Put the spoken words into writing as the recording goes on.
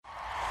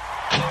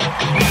This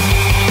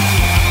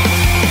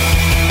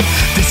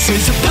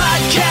is a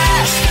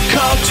podcast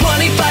called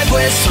 25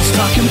 Whistles,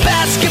 talking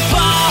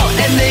basketball,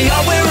 and they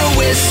all wear a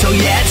whistle.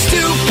 Yeah, it's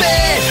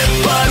stupid,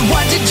 but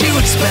what did you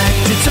expect?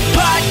 It's a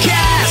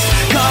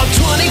podcast called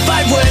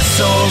 25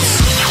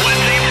 Whistles.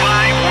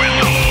 25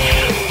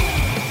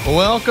 Whistles.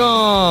 Welcome.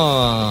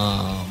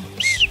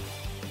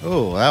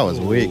 Oh, that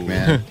was weak,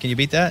 man. Can you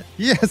beat that?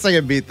 Yes, I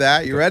can beat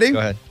that. You ready? Go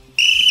ahead.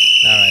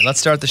 All right, let's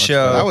start the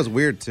show. That was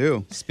weird,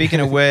 too. Speaking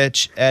of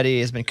which,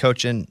 Eddie has been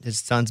coaching his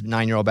son's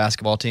 9-year-old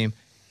basketball team.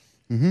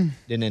 Mm-hmm.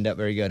 Didn't end up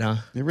very good, huh?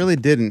 It really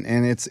didn't,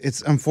 and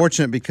it's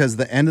unfortunate because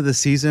the end of the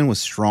season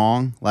was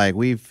strong. Like,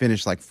 we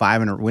finished like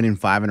winning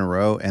 5 in a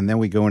row, and then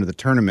we go into the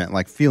tournament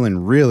like feeling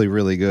really,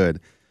 really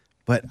good.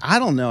 But I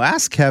don't know.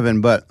 Ask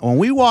Kevin, but when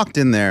we walked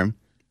in there,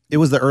 it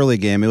was the early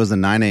game. It was the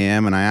 9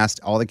 a.m., and I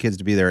asked all the kids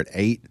to be there at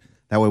 8.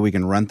 That way we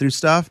can run through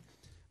stuff.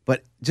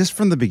 But just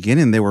from the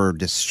beginning, they were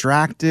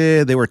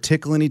distracted. They were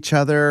tickling each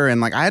other. And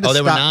like I had to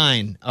stop. They were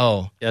 9.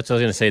 Oh. That's what I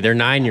was going to say. They're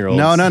 9-year-olds.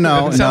 No.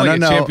 That's like a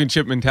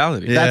championship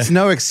mentality. Yeah. That's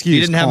no excuse,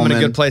 You didn't have Coleman. them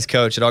in a good place,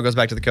 coach. It all goes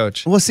back to the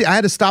coach. Well, see, I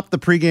had to stop the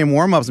pregame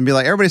warm-ups and be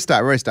like, everybody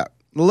stop.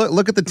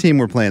 Look at the team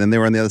we're playing. And they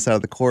were on the other side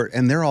of the court.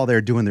 And they're all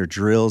there doing their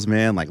drills,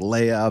 man, like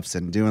layups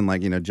and doing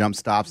like, jump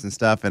stops and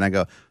stuff. And I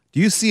go,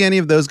 do you see any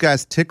of those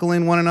guys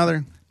tickling one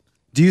another?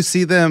 Do you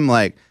see them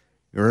like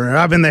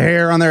rubbing the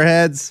hair on their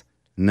heads?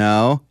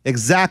 No,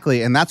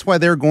 exactly. And that's why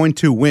they're going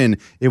to win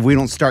if we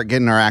don't start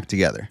getting our act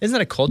together. Isn't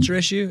that a culture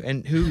issue?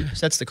 And who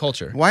sets the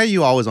culture? Why are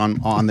you always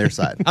on their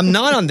side? I'm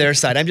not on their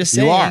side. I'm just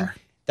saying. You are.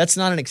 That's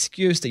not an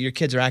excuse that your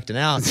kids are acting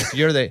out if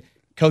you're the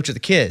coach of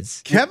the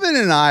kids. Kevin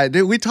and I,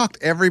 dude, we talked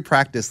every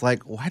practice,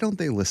 like, why don't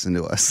they listen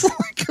to us?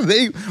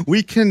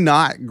 We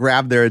cannot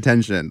grab their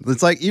attention.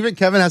 It's like even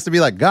Kevin has to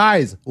be like,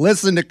 guys,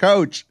 listen to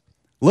coach.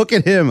 Look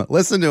at him.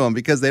 Listen to him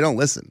because they don't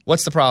listen.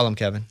 What's the problem,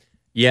 Kevin?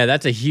 Yeah,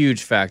 that's a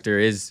huge factor.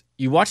 Is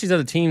you watch these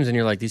other teams and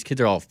you're like, these kids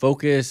are all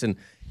focused. And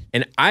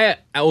I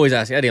always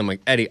ask Eddie, I'm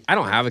like, Eddie, I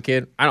don't have a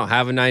kid. I don't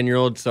have a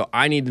 9-year-old. So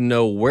I need to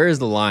know, where's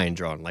the line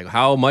drawn? Like,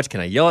 how much can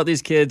I yell at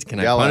these kids? Can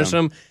I punish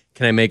them?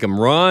 Can I make them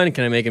run?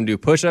 Can I make them do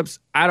push-ups?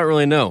 I don't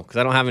really know because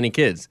I don't have any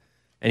kids.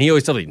 And he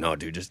always tells me, no,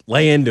 dude, just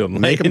lay into him.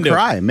 Make him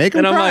cry. Make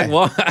him cry. And I'm like,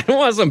 well, I don't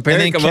want some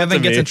parent And then come up to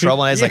Kevin gets me. in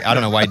trouble and he's like, I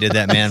don't know why you did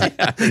that, man.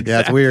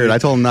 Yeah, it's weird. I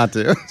told him not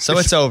to. So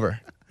it's over.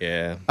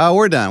 Yeah. Oh,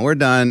 we're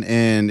done.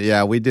 And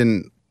yeah, we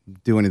didn't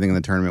do anything in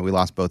the tournament. We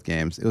lost both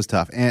games. It was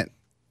tough. And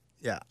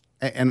yeah.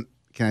 And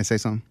can I say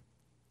something?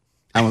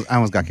 I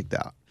almost got kicked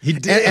out. He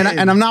did.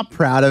 And I'm not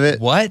proud of it.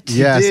 What?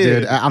 Yes,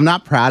 dude. I'm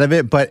not proud of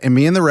it. But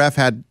me and the ref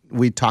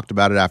we talked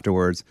about it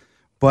afterwards.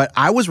 But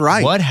I was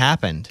right. What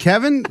happened?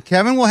 Kevin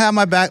will have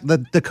my back.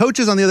 The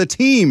coaches on the other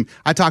team,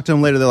 I talked to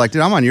them later. They're like,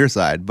 dude, I'm on your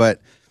side. But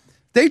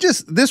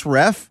this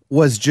ref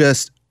was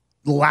just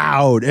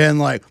loud and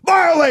like,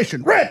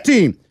 violation, red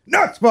team,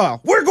 nuts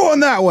ball, we're going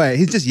that way.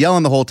 He's just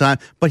yelling the whole time,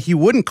 but he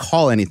wouldn't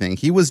call anything.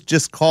 He was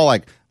just call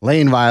like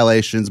lane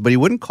violations, but he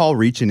wouldn't call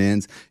reaching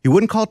ins. He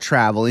wouldn't call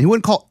travel. He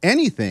wouldn't call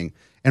anything.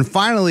 And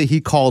finally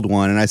he called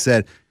one and I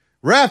said,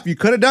 ref, you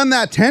could have done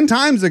that 10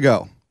 times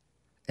ago.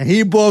 And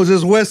he blows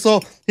his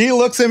whistle. He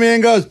looks at me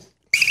and goes,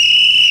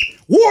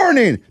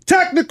 warning,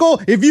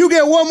 technical. If you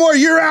get one more,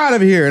 you're out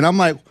of here. And I'm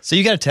like, so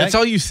you got a tech? That's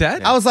all you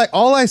said? I was like,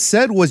 all I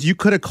said was you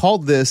could have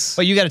called this.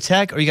 But you got a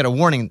tech or you got a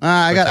warning?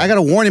 I got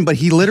a warning, but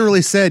he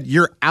literally said,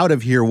 you're out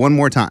of here one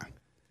more time.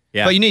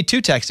 Yeah. But you need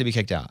 2 techs to be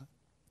kicked out.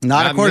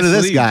 Not according to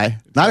this guy.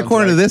 Not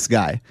according to this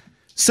guy.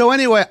 So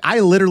anyway, I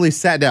literally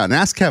sat down and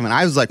asked Kevin.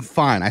 I was like,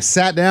 fine. I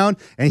sat down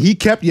and he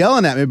kept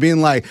yelling at me,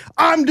 being like,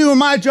 I'm doing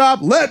my job.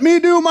 Let me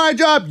do my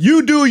job.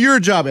 You do your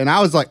job. And I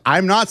was like,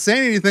 I'm not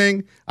saying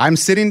anything. I'm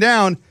sitting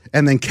down.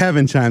 And then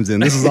Kevin chimes in.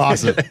 This is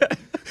awesome.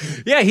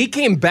 Yeah, he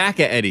came back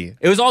at Eddie.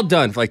 It was all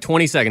done for like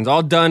 20 seconds.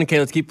 All done. Okay,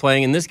 let's keep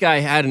playing. And this guy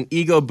had an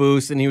ego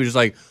boost and he was just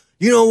like,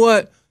 you know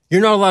what?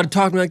 You're not allowed to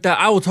talk to me like that.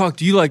 I will talk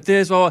to you like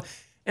this.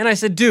 And I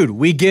said, dude,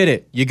 we get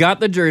it. You got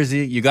the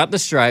jersey. You got the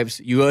stripes.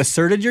 You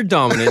asserted your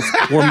dominance.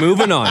 We're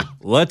moving on.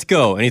 Let's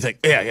go. And he's like,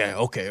 yeah,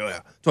 okay.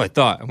 Yeah. That's what I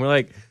thought. And we're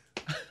like,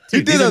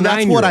 dude,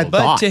 That's what I But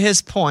thought. to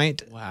his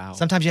point, Wow.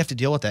 sometimes you have to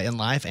deal with that in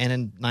life and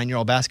in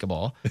 9-year-old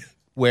basketball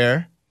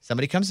where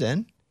somebody comes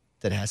in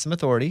that has some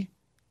authority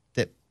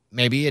that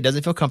maybe it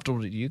doesn't feel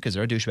comfortable to you because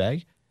they're a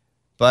douchebag,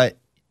 but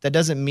that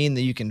doesn't mean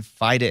that you can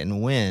fight it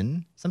and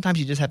win. Sometimes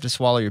you just have to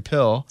swallow your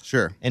pill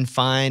and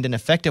find an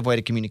effective way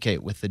to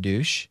communicate with the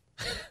douche.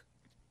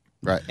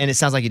 Right. And it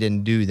sounds like you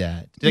didn't do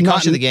that. Did it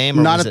cost you the game?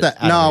 Or Not was at it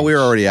that. No, we were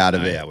already out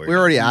of it. yeah, we were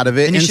already out of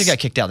it. And you should have got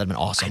kicked out. That'd have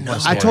been awesome.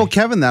 I told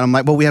Kevin that. I'm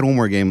like, well, we had one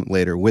more game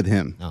later with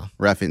him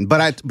reffing.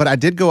 But I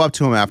did go up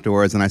to him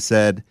afterwards and I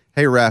said,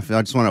 hey, ref,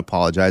 I just want to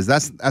apologize.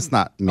 That's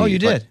not me. Oh, you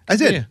did? I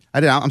did. Yeah. I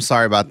did. I'm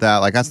sorry about that.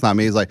 Like, that's not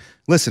me. He's like,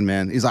 listen,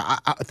 man. He's like,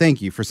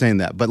 thank you for saying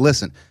that. But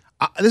listen,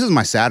 this is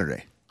my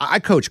Saturday. I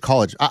coach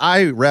college.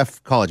 I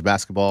ref college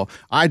basketball.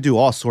 I do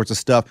all sorts of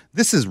stuff.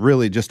 This is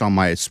really just on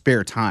my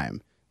spare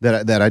time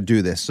that I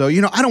do this. So,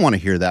 I don't want to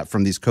hear that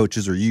from these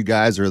coaches or you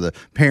guys or the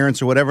parents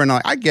or whatever. And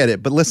I get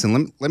it. But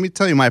listen, let me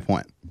tell you my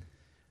point.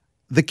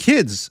 The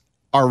kids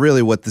are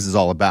really what this is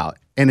all about.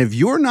 And if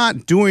you're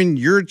not doing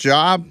your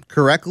job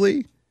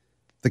correctly,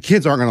 the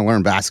kids aren't going to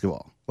learn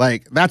basketball.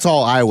 Like, that's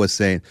all I was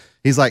saying.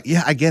 He's like,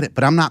 yeah, I get it,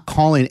 but I'm not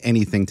calling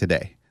anything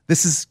today.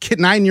 This is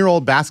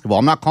 9-year-old basketball.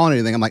 I'm not calling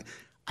anything. I'm like,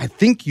 I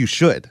think you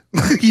should.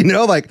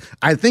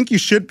 I think you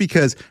should,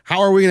 because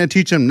how are we going to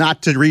teach him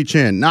not to reach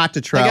in, not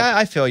to try? Like,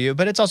 I feel you,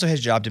 but it's also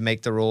his job to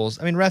make the rules.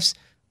 I mean, refs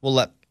will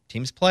let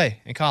teams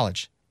play in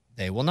college.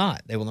 They will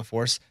not. They will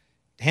enforce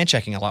hand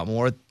checking a lot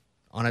more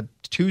on a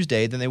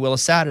Tuesday than they will a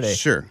Saturday.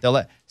 Sure.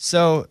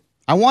 So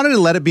I wanted to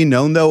let it be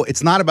known, though,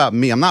 it's not about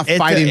me. I'm not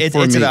fighting for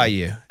me. It's about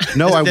you.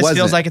 No, I wasn't. This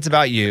feels like it's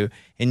about you,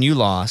 and you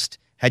lost.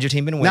 Had your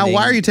team been winning. Now,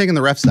 why are you taking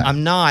the ref side?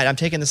 I'm not. I'm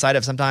taking the side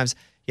of sometimes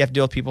you have to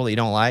deal with people that you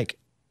don't like,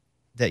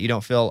 that you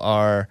don't feel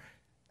are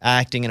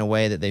acting in a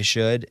way that they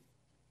should,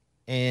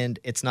 and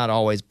it's not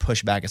always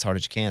push back as hard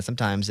as you can.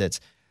 Sometimes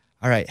it's,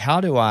 all right, how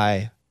do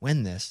I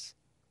win this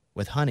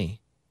with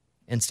honey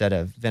instead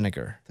of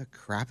vinegar? The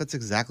crap, that's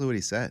exactly what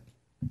he said.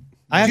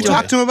 Did you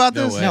talk to him about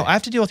this? No, I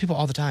have to deal with people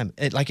all the time.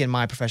 Like in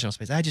my professional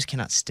space, I just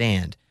cannot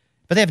stand.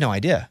 But they have no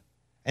idea.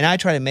 And I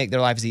try to make their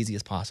life as easy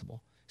as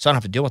possible. So I don't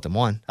have to deal with them.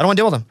 I don't want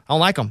to deal with them. I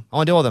don't like them. I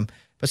want to deal with them.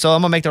 But so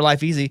I'm going to make their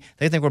life easy.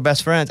 They think we're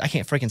best friends. I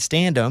can't freaking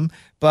stand them.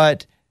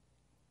 But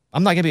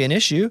I'm not going to be an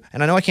issue.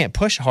 And I know I can't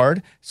push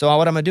hard. So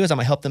what I'm going to do is I'm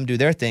going to help them do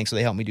their thing so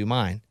they help me do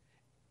mine.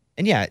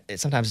 And yeah,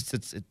 sometimes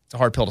it's a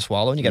hard pill to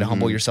swallow, and you got to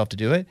humble yourself to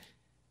do it.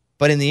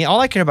 But in the end,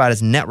 all I care about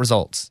is net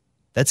results.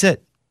 That's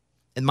it.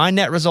 And my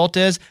net result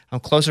is I'm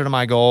closer to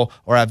my goal,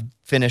 or I've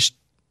finished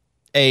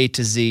A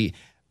to Z.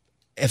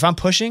 If I'm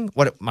pushing,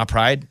 my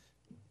pride,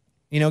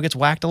 gets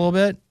whacked a little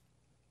bit.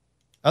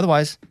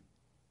 Otherwise,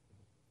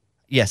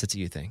 yes, it's a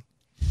you thing.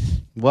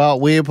 Well,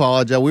 we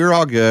apologize. We were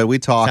all good. We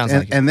talked,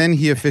 and then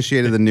he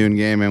officiated the noon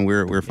game, and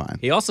we're fine.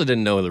 He also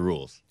didn't know the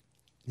rules.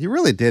 He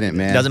really didn't,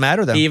 man. It doesn't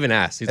matter, though. He even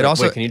asked. He's like,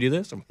 wait, can you do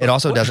this? It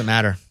also doesn't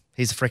matter.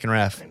 He's a freaking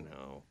ref. I know.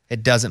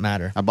 It doesn't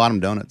matter. I bought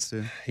him donuts,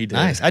 too. He did.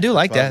 Nice. I do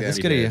like that. yeah, That's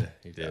he good of you.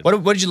 He did.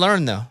 What did you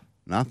learn, though?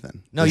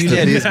 Nothing. No, you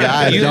did. These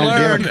guys You don't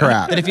learned give a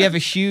crap. that if you have a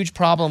huge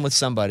problem with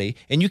somebody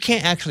and you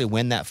can't actually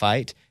win that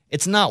fight,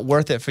 it's not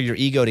worth it for your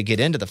ego to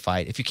get into the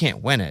fight if you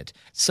can't win it.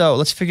 So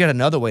let's figure out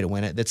another way to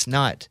win it that's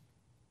not.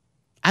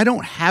 I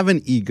don't have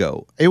an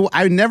ego.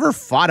 I never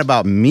fought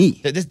about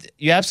me.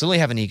 You absolutely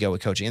have an ego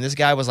with coaching. And this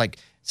guy was like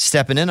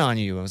stepping in on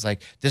you and was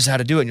like, this is how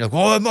to do it. And you're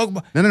like, whoa.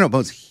 No.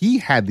 But he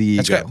had the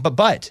ego. That's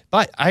great.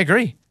 But I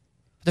agree.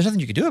 But there's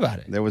nothing you could do about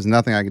it. There was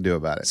nothing I could do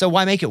about it. So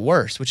why make it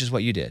worse, which is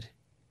what you did?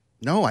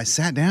 No, I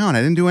sat down. I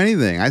didn't do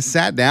anything. I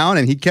sat down,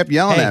 and he kept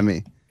yelling at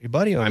me. Your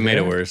buddy over I made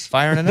there it worse.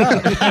 Firing it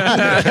up.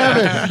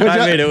 I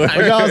made it worse.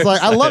 I was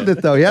like, I loved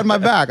it, though. He had my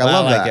back. I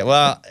love like that. it.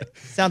 Well, it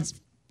sounds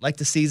like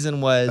the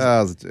season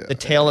was the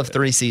tale of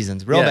 3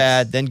 seasons. Real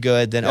bad, then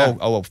good, then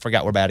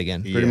forgot we're bad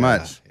again. Pretty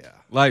much. Yeah.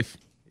 Life.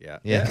 Yeah.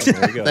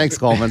 There you go. Thanks,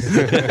 Coleman.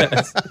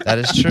 That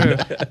is true.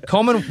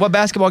 Coleman, what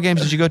basketball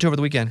games did you go to over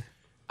the weekend?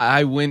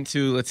 I went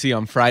to,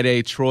 on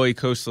Friday, Troy,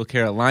 Coastal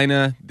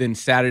Carolina. Then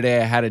Saturday,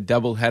 I had a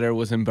doubleheader,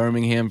 was in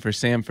Birmingham for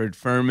Sanford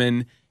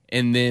Furman,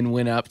 and then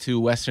went up to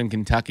Western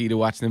Kentucky to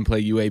watch them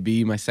play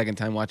UAB, my second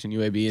time watching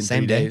UAB in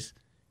Same 3 day? days.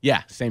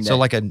 Yeah, same day. So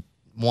like a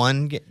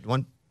one.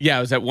 Yeah, it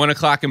was at 1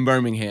 o'clock in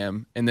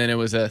Birmingham, and then it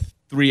was a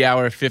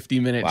 3-hour,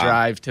 50-minute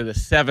drive to the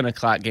 7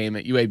 o'clock game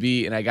at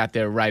UAB, and I got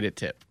there right at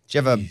tip. Did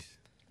you have a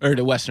Or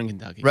to Western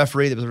Kentucky.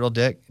 referee that was a real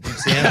dick? Did you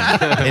see him?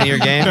 Any of your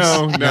games?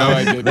 No,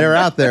 I didn't. They're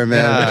out there,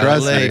 man.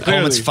 Trust me.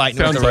 Coleman's fighting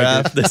with the Sounds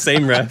like ref. The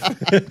same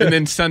ref. And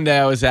then Sunday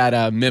I was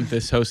at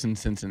Memphis hosting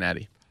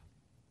Cincinnati.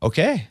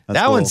 Okay,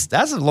 That's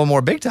that's a little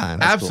more big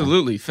time.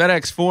 Absolutely.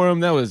 FedEx Forum,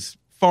 that was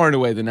far and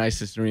away the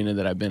nicest arena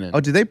that I've been in. Oh,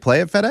 do they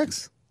play at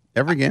FedEx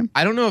every game?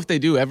 I don't know if they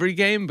do every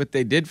game, but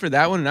they did for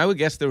that one, and I would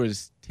guess there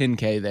was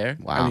 10K there.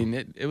 Wow. I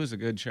mean, it was a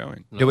good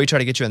showing. Did we try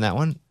to get you in that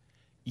one?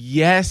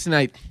 Yes, and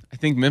I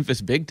think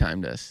Memphis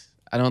big-timed us.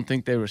 I don't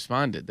think they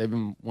responded. They've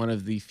been one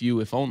of the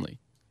few, if only.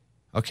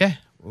 Okay,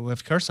 we have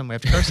to curse them.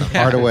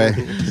 Hardaway.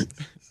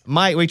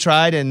 Mike, we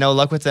tried and no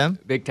luck with them.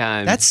 Big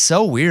time. That's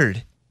so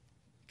weird.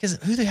 Because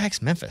who the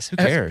heck's Memphis? Who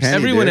cares? Penny,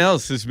 Everyone dude.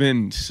 else has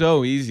been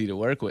so easy to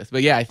work with.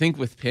 But yeah, I think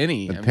with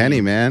Penny. Penny,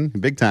 man.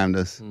 Big timed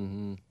us.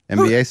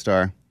 NBA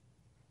star.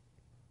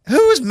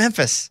 Who is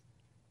Memphis?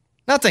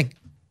 Nothing.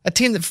 A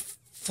team that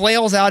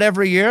flails out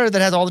every year,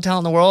 that has all the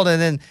talent in the world,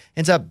 and then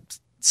ends up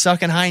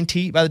sucking hind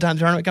teeth by the time the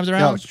tournament comes No,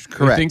 around.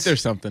 correct. I think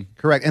there's something.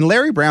 Correct. And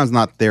Larry Brown's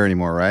not there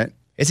anymore, right?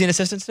 Is he an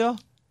assistant still?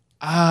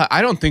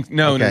 I don't think.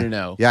 No.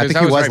 Yeah, I think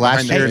he was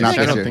last year, behind not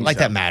the this bench. year. I don't Like think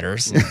that so.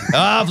 matters.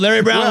 If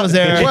Larry Brown was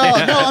there.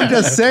 Well, no, I'm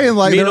just saying,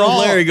 like, Me they're and old all,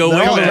 Larry go they're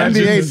way all back.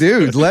 NBA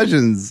dudes,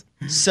 legends.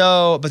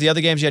 So, but the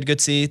other games you had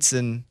good seats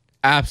and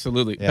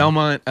Absolutely. Yeah.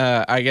 Belmont,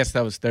 I guess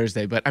that was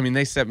Thursday, but I mean,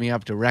 they set me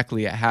up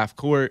directly at half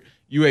court.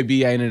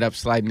 UAB, I ended up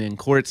sliding in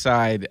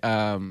courtside.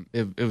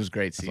 It was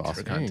great seats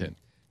for content.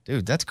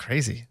 dude, that's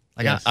crazy.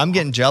 Like Yes. I'm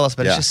getting jealous,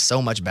 but Yeah. it's just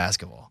so much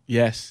basketball.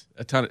 Yes,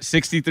 a ton of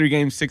 63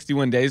 games,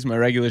 61 days. My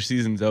regular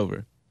season's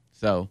over,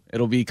 so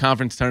it'll be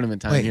conference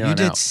tournament time. Wait, here you on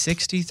did out.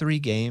 63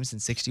 games in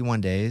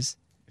 61 days?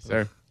 Yes,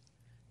 sir.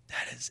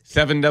 That is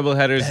 7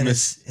 doubleheaders, that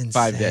missed is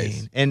 5 insane.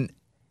 days. And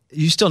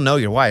you still know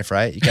your wife,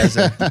 right? You guys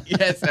are,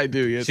 Yes, I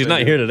do. Yes, She's I not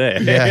do. here today.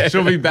 Yeah.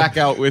 She'll be back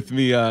out with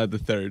me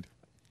the 3rd.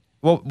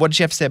 well, what did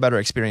she have to say about her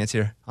experience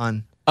here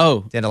on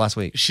Oh, the end of last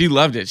week? she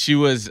loved it. She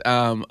was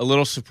a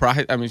little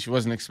surprised. I mean, she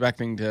wasn't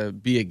expecting to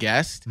be a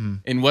guest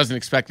and wasn't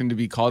expecting to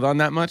be called on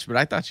that much, but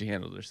I thought she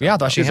handled herself. Yeah, I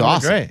thought she She's handled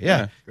awesome. it great.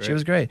 Yeah, Yeah, she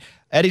was great.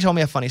 Eddie told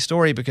me a funny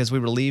story because we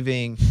were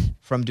leaving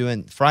from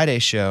doing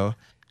Friday's show,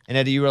 and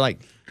Eddie, you were like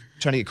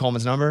trying to get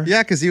Coleman's number.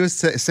 Yeah, because he was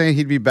saying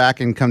he'd be back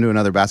and come to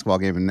another basketball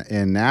game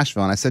in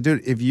Nashville. And I said,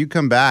 dude, if you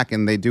come back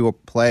and they do a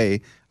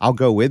play, I'll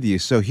go with you.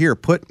 So here,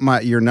 put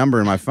your number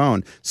in my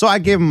phone. So I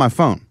gave him my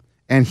phone,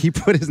 and he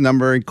put his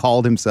number and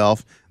called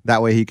himself.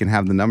 That way he can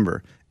have the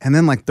number. And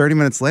then like 30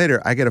 minutes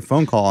later, I get a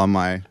phone call on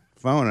my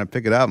phone. I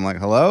pick it up. I'm like,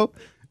 hello?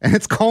 And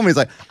it's Coleman. He's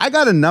like, I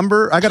got a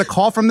number. I got a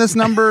call from this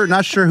number.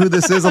 Not sure who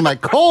this is. I'm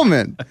like,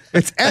 Coleman,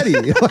 it's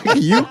Eddie. Like,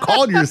 you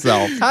called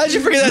yourself. How did you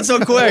forget that so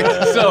quick?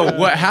 So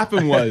what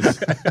happened was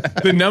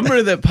the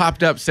number that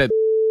popped up said,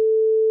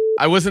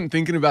 I wasn't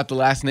thinking about the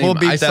last name. We'll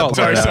beat I that saw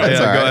part out. Sorry.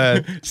 Yeah, go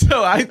ahead.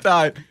 So I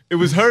thought it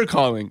was her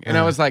calling. And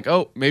I was like,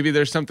 oh, maybe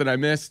there's something I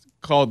missed.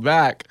 Called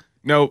back.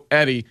 No,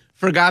 Eddie.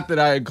 Forgot that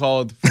I had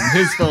called from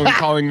his phone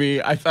calling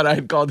me. I thought I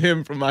had called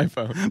him from my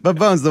phone. But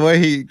Bones, the way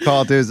he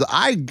called is,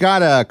 I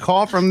got a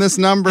call from this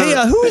number. Hey,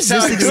 who is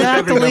this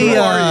exactly? Who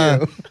are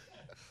you?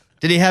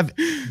 Did he have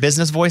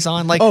business voice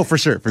on? Like, Oh, for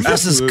sure. For sure.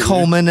 this is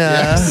Coleman.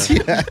 Yes.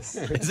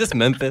 Is this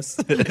Memphis?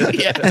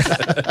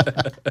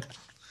 But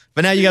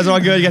now you guys are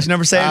all good. You got your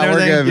number saved and We're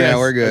everything? good, man. Yes,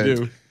 We're I good.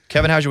 do.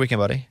 Kevin, how's your weekend,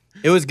 buddy?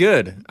 It was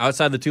good.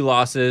 Outside the 2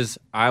 losses,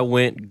 I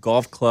went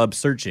golf club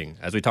searching,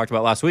 as we talked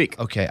about last week.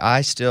 Okay,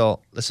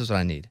 this is what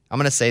I need. I'm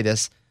going to say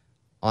this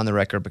on the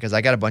record because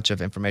I got a bunch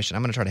of information.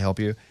 I'm going to try to help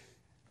you.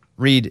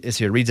 Reed is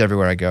here. Reed's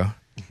everywhere I go.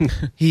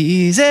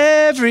 He's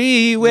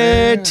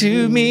everywhere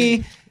to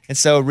me. And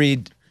so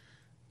Reed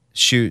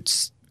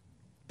shoots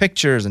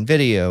pictures and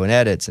video and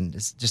edits, and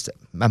it's just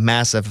a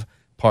massive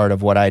part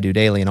of what I do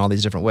daily in all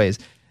these different ways.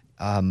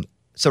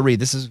 So Reed,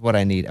 this is what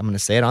I need. I'm going to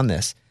say it on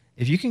this.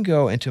 If you can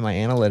go into my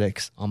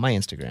analytics on my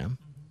Instagram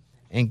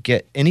and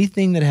get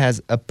anything that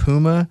has a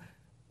puma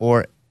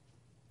or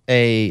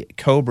a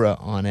cobra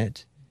on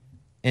it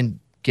and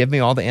give me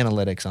all the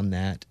analytics on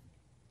that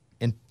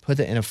and put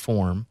it in a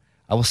form,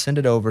 I will send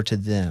it over to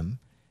them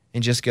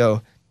and just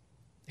go,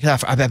 I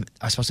was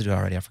supposed to do it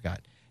already, I forgot.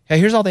 Hey,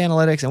 here's all the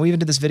analytics, and we even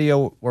did this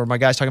video where my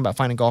guy's talking about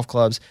finding golf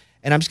clubs,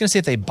 and I'm just going to see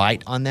if they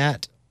bite on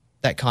that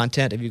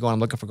content if you go on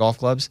looking for golf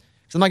clubs.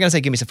 So I'm not going to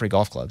say give me some free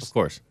golf clubs. Of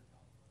course.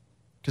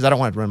 Because I don't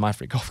want to ruin my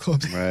free golf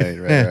clubs.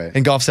 Right.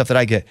 And golf stuff that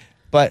I get.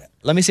 But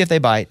let me see if they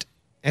bite.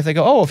 And if they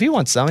go, oh, if he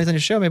wants some, he's on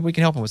your show, maybe we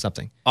can help him with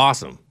something.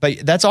 Awesome.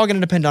 But that's all going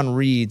to depend on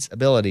Reed's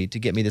ability to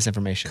get me this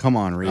information. Come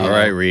on, Reed. All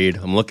right, Reed.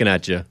 I'm looking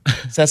at you.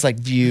 So that's like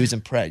views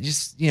and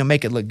just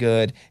make it look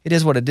good. It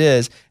is what it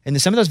is. And then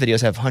some of those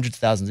videos have hundreds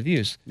of thousands of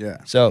views. Yeah.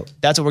 So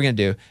that's what we're going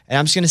to do. And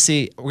I'm just going to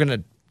see, we're going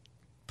to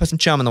put some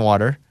chum in the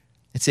water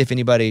and see if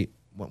anybody,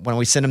 when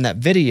we send them that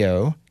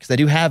video, because they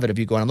do have it, if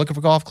you go and I'm looking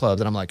for golf clubs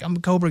and I'm like, I'm a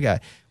Cobra guy,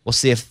 we'll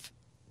see if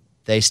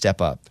they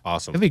step up.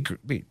 Awesome. It'd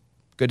be a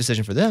good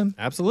decision for them.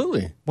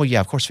 Absolutely. Well,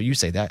 yeah, of course, for you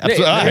say that.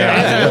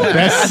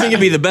 I think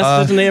it'd be the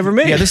best decision they ever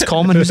made. Yeah, this is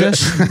Coleman. Who's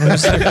this?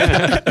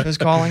 Who's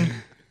calling?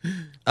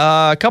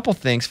 A couple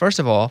things. First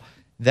of all,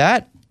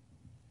 that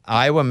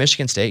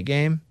Iowa-Michigan State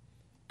game,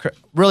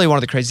 really one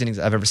of the craziest things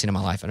I've ever seen in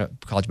my life in a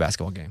college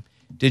basketball game.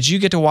 Did you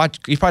get to watch?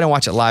 You probably didn't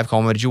watch it live,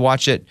 Coleman. Did you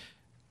watch it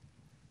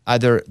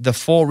either the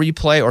full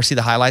replay or see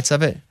the highlights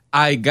of it?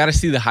 I got to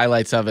see the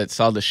highlights of it,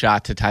 saw the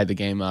shot to tie the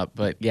game up.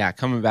 But yeah,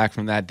 coming back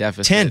from that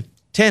deficit.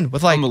 10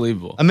 with like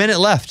Unbelievable. a minute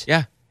left.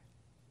 Yeah.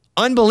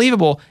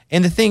 Unbelievable.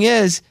 And the thing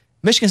is,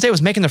 Michigan State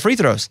was making the free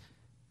throws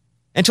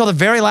until the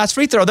very last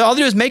free throw. All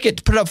they do is make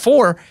it, put it up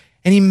 4,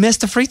 and he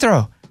missed the free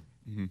throw.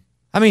 Mm-hmm.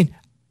 I mean,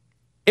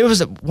 it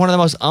was one of the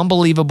most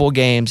unbelievable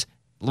games,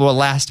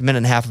 last minute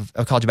and a half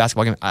of college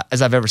basketball game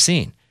as I've ever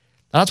seen.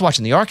 I was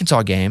watching the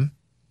Arkansas game.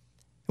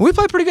 And we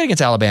played pretty good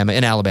against Alabama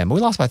in Alabama. We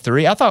lost by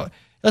 3. I thought,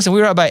 listen, we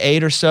were up by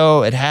 8 or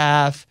so at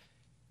half.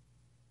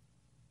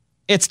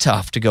 It's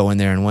tough to go in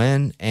there and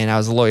win, and I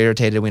was a little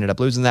irritated we ended up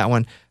losing that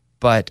one.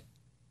 But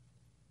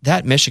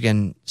that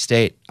Michigan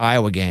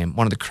State-Iowa game,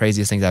 one of the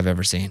craziest things I've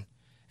ever seen.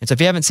 And so if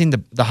you haven't seen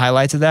the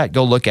highlights of that,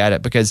 go look at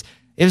it because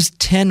it was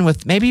 10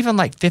 with maybe even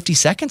like 50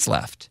 seconds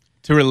left.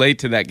 To relate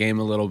to that game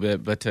a little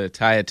bit, but to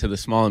tie it to the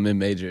small and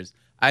mid-majors,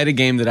 I had a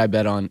game that I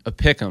bet on, a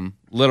pick'em,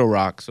 Little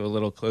Rock, so a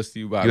little close to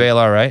you, Bobby.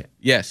 UALR, right?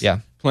 Yes. Yeah.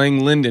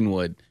 Playing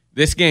Lindenwood.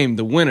 This game,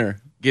 the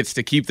winner gets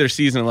to keep their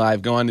season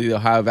alive, go on to the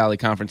Ohio Valley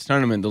Conference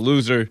Tournament. The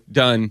loser,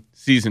 done,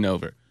 season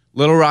over.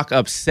 Little Rock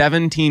up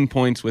 17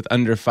 points with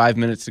under 5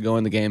 minutes to go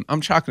in the game.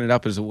 I'm chalking it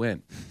up as a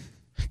win.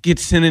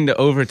 Gets sent into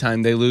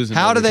overtime, they lose.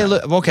 How do they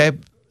lose? Okay.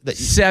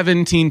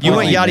 17 points. You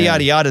went yada,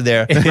 yada, yada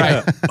there.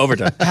 Right.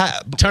 Overtime.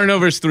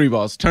 Turnovers, 3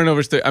 balls.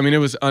 Turnovers, 3. I mean, it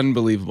was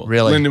unbelievable.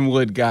 Really?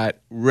 Lindenwood got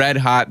red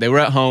hot. They were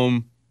at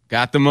home,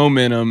 got the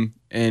momentum,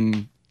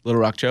 and Little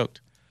Rock choked.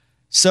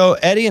 So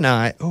Eddie and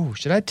I,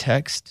 should I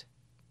text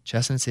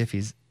Chesson and see if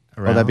he's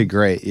around? Oh, that'd be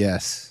great.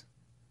 Yes.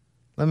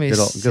 Let me Good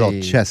see.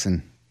 old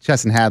Chesson.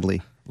 Chesson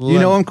Hadley. You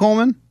know him,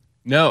 Coleman?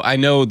 No, I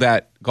know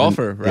that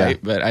golfer, Yeah. right?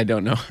 But I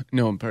don't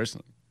know him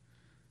personally.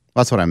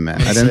 That's what I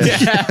meant. I didn't.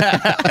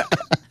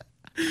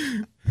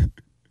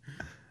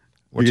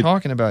 We're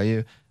talking about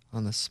you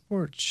on the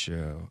sports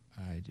show.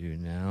 I do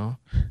now.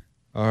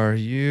 Are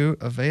you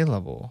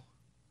available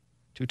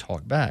to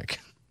talk back?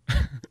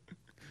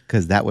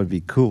 Because that would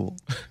be cool.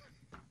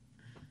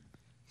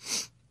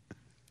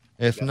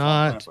 If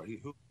not,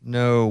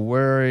 no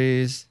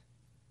worries.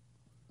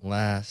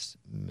 Last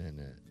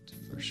minute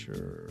for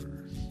sure.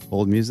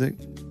 Old music.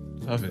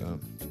 Love it.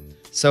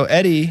 So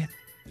Eddie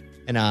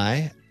and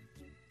I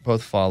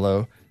both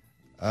follow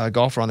a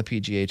golfer on the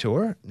PGA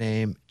Tour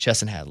named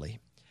Chesson Hadley.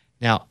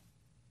 Now,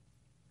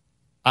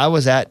 I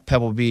was at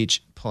Pebble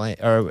Beach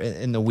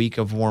in the week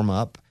of warm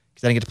up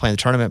because I didn't get to play in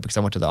the tournament because I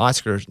went to the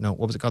Oscars. No,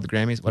 what was it called? The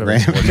Grammys? Whatever.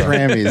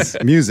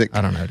 Grammys. Music.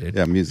 I don't know, dude.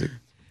 Yeah, music.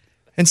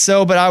 And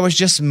so, but I was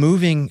just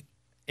moving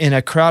in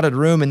a crowded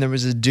room, and there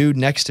was a dude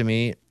next to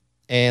me,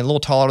 and a little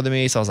taller than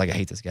me. So I was like, I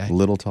hate this guy. A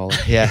little taller.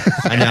 Yeah,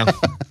 I know.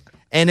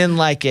 And in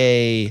like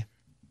a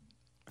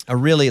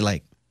really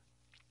like,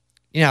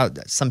 you know,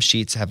 some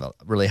sheets have a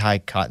really high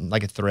cotton,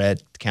 like a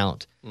thread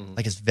count,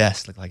 like his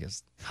vest looked like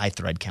his high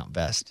thread count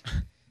vest.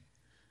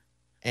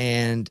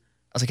 And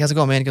I was like, how's it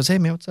going, man? He goes, hey,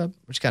 man, what's up?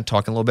 We're just kind of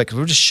talking a little bit because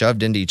we were just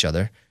shoved into each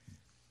other.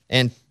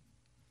 And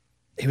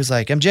he was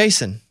like, I'm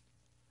Jason.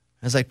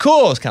 I was like,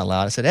 cool. It's kind of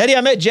loud. I said, Eddie,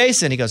 I met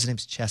Jason. He goes, his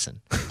name's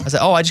Chesson. I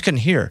said, oh, I just couldn't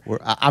hear.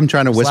 I'm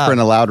trying to whisper loud. in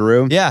a loud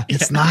room. Yeah.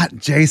 It's not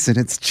Jason.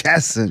 It's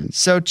Chesson.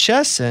 So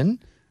Chesson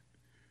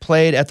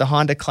played at the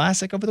Honda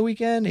Classic over the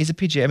weekend. He's a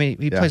PGA. I mean,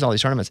 he plays all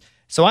these tournaments.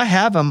 So I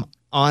have him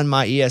on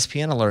my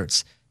ESPN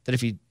alerts that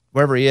if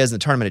wherever he is in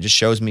the tournament, it just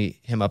shows me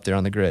him up there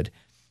on the grid.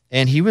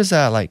 And he was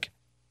like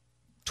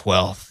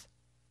 12th,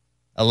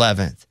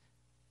 11th.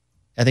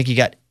 I think he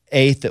got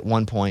 8th at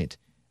one point.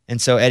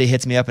 And so Eddie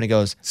hits me up and he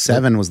goes,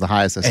 7 was the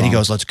highest I saw. and he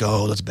goes, let's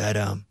go, let's bet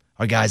him.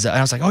 Our guys, and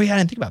I was like, oh yeah, I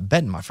didn't think about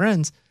betting my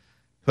friends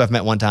who I've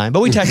met one time, but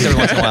we text every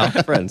once in a while.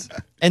 Friends.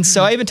 And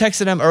so I even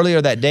texted him earlier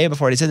that day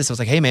before he said this. I was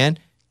like, hey man,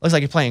 looks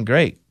like you're playing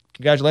great.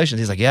 Congratulations.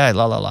 He's like, yeah,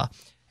 la, la, la.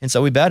 And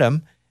so we bet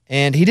him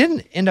and he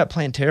didn't end up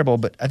playing terrible,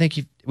 but I think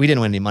we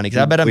didn't win any money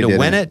because I bet him to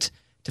win it,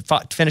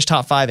 to finish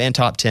top 5 and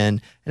top 10.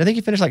 And I think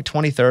he finished like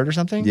 23rd or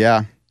something.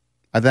 Yeah.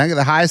 I think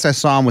the highest I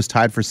saw him was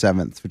tied for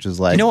 7th, which is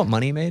like. You know what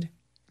money he made?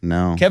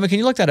 No. Kevin, can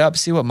you look that up,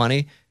 see what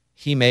money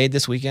he made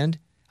this weekend?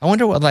 I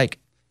wonder what like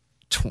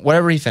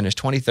whatever he finished,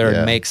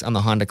 23rd, makes on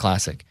the Honda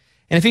Classic.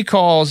 And if he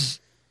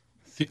calls...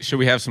 Should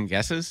we have some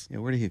guesses? Yeah,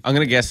 where do you? I'm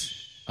going to guess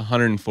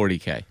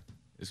 140K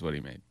is what he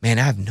made. Man,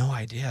 I have no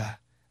idea.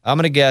 I'm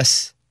going to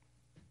guess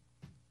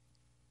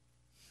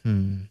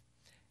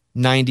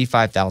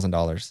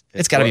 $95,000.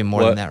 It's got to be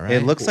more than that, right?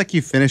 It looks like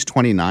you finished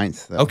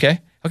 29th. Though. Okay,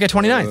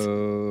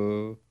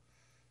 29th.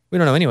 We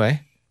don't know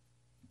anyway.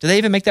 Do they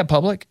even make that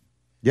public?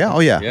 Yeah. Oh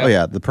yeah. Oh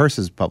yeah. The purse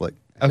is public.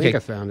 I Okay. think I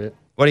found it.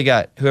 What do you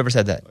got? Whoever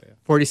said that?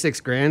 46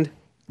 grand.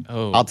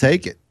 Oh, I'll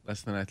take it.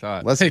 less than I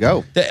thought. Let's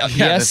go. Yes,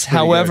 that's pretty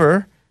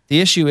however, the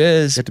issue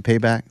is You have to pay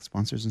back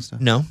sponsors and stuff.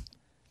 no.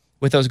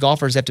 With those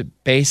golfers, they have to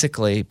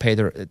basically pay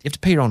you have to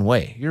pay your own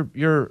way.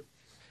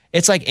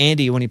 It's like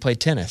Andy when he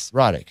played tennis,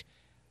 Roddick.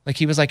 Like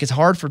he was like, it's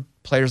hard for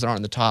players that aren't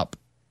in the top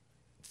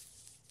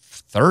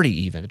 30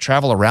 even to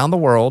travel around the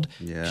world.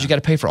 Yeah. Because you got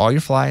to pay for all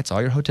your flights,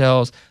 all your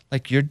hotels.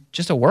 Like you're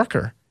just a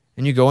worker.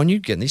 And you go and you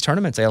get in these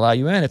tournaments, they allow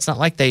you in. It's not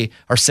like they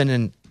are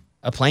sending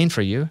a plane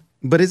for you.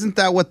 But isn't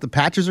that what the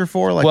patches are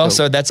for? Like,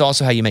 So that's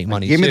also how you make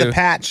money. give me too. the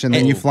patch and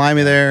then you fly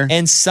me there.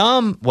 And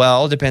some,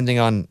 depending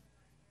on,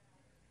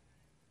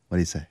 What do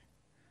you say?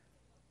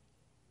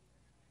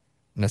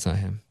 that's not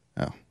him.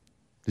 Oh,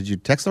 did you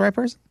text the right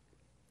person?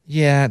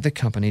 Yeah, the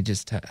company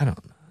just, I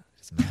don't know. It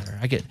doesn't matter.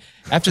 I get,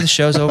 after the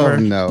show's over. Oh,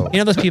 no. You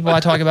know those people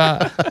I talk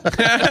about?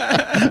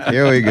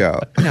 Here we go.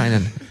 No.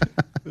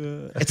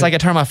 It's like I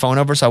turn my phone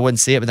over so I wouldn't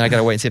see it, but then I got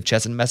to wait and see if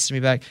Chesson messages me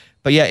back.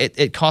 But yeah,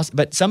 it costs,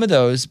 but some of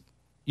those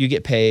you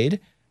get paid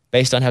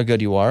based on how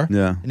good you are.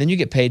 Yeah. And then you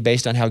get paid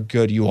based on how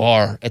good you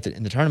are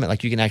in the tournament.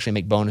 Like you can actually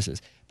make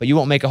bonuses, but you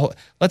won't make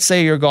let's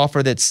say you're a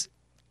golfer that's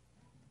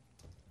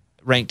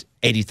ranked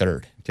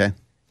 83rd. Okay.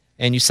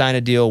 And you sign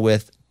a deal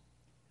with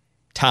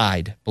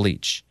Tide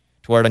Bleach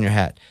to wear it on your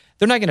hat.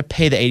 They're not going to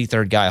pay the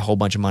 83rd guy a whole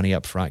bunch of money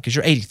up front because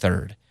you're 83rd.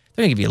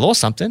 They're going to give you a little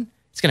something.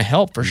 It's going to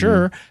help for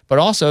sure. But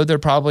also they're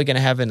probably going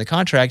to have in the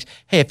contract,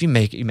 hey, if you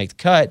make the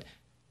cut,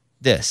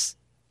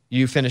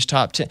 you finish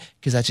top 10,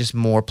 because that's just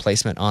more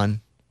placement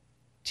on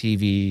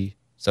TV,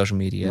 social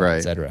media, Right.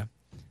 et cetera.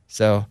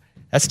 So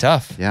that's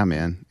tough. Yeah,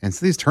 man. And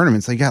so these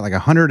tournaments, they got like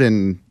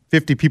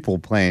 150 people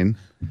playing.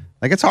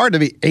 Like it's hard to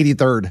be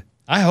 83rd.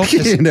 I hope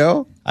You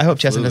know? I hope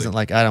Chesson doesn't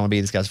I don't want to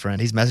be this guy's friend.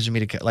 He's messaging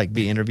me to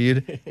be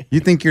interviewed. You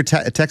think you're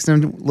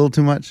texting him a little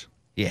too much?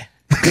 Yeah.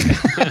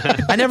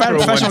 I never had a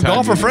For a professional one-time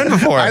golfer friend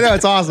before. I know,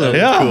 it's awesome.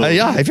 Yeah,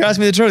 yeah. If you ask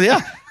me the truth, yeah.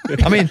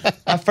 I mean,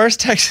 I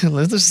first texted.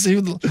 Let's just see.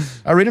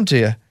 I'll read them to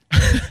you.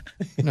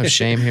 No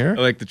shame here.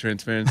 I like the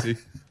transparency.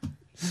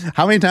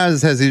 How many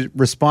times has he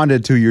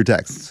responded to your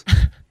texts?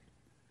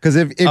 Because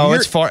if you're,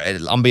 It's far.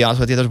 I'll be honest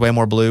with you. There's way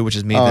more blue, which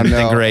is me, oh than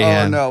no, gray. oh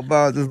and no,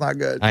 Bo, this is not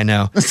good. I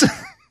know.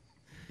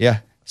 Yeah.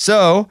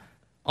 So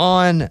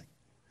on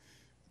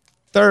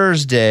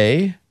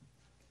Thursday,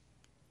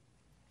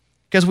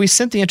 because we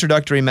sent the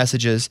introductory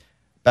messages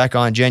back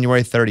on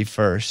January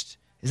 31st.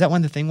 Is that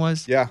when the thing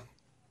was? Yeah,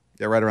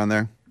 right around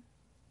there.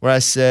 Where I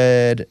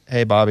said,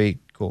 hey, Bobby,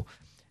 cool.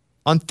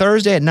 On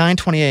Thursday at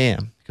 9:20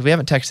 a.m., because we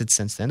haven't texted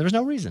since then, there was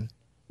no reason.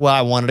 Well,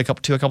 I wanted a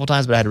couple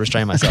times, but I had to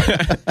restrain myself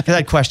because I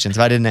had questions.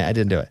 If I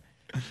didn't do it.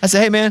 I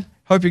said, hey, man,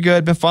 hope you're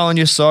good. Been following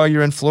you. Saw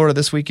you're in Florida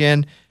this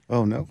weekend.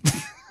 Oh, no.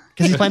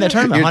 Because he's playing that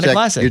tournament, Honda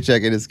Classic. You're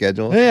checking his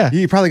schedule. Yeah.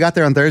 You probably got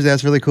there on Thursday.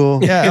 That's really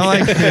cool. Yeah. I'm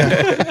like,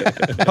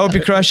 yeah. Hope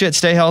you crush it.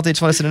 Stay healthy.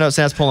 Just want to send a note.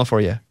 Sam's pulling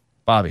for you.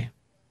 Bobby.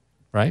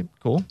 Right?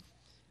 Cool.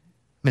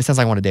 I mean, it sounds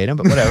like I want to date him,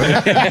 but whatever.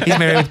 He's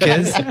married with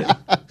kids.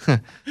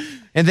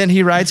 And then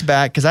he writes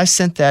back, because I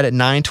sent that at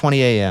 9:20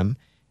 a.m.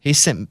 He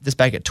sent this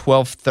back at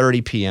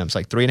 12:30 p.m. It's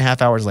like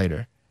 3.5 hours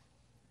later.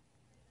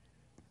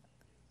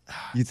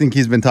 You think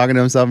he's been talking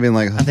to himself, being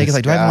like, I think he's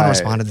like, do I even want to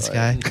respond to this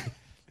guy?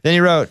 Then he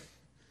wrote,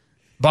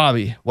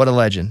 Bobby, what a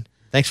legend.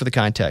 Thanks for the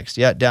kind text.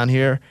 Yeah, down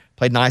here,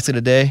 played nicely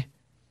today.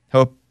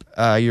 Hope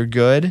you're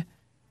good.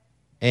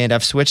 And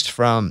I've switched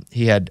from,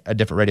 he had a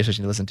different radio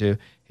station to listen to.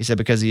 He said,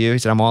 because of you, he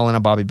said, I'm all in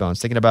on Bobby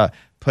Bones. Thinking about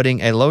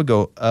putting a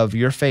logo of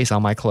your face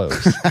on my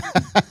clothes.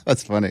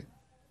 That's funny.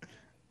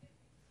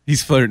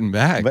 He's flirting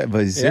back. But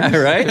he's Yeah,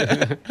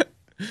 right?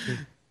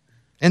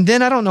 And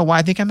then I don't know why.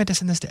 I think I meant to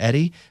send this to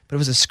Eddie, but it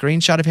was a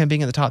screenshot of him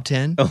being in the top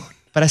 10.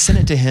 But I sent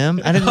it to him.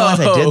 I didn't realize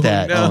I did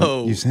that.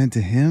 No. You sent it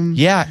to him?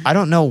 Yeah, I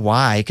don't know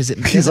why, because it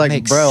He's doesn't like,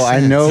 make bro,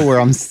 sense. I know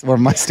where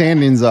my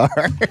standings are.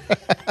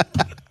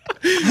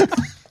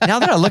 Now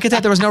that I look at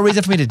that, there was no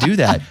reason for me to do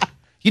that.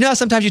 You know how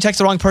sometimes you text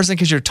the wrong person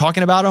because you're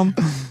talking about them?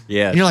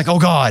 Yes. And you're like, oh,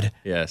 God.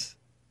 Yes.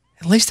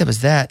 At least it was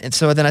that. And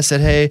so then I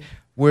said, hey,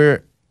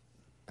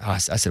 I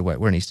said, what?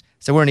 We're in East.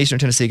 So we're in Eastern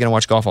Tennessee, going to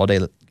watch golf all day.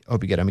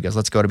 Hope you get him. He goes,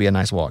 let's go to be a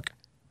nice walk.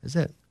 That's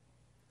it.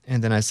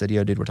 And then I said,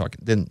 yo, dude, we're talking.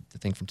 Then the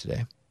thing from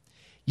today.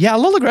 Yeah, a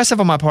little aggressive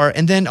on my part.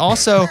 And then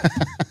also,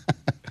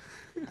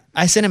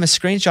 I sent him a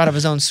screenshot of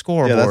his own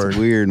scoreboard. Yeah, that's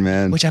weird,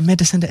 man. Which I meant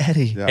to send to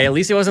Eddie. Yeah. Hey, at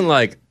least it wasn't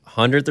like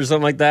 100th or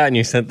something like that, and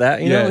you sent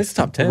that. You know, Yes. it's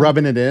top 10.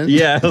 Rubbing it in?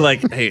 Yeah,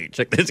 like, hey,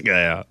 check this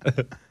guy out.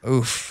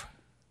 Oof.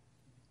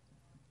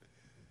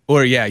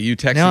 Or yeah, you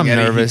texting Now I'm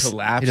Eddie, nervous. he He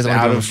collapsed doesn't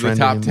want out to be a of the friend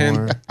top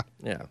anymore. 10.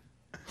 Yeah.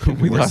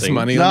 We lost singing.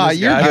 money Nah, on this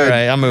you're guy. good. All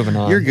right, I'm moving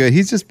on. You're good.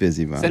 He's just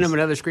busy, man. Send him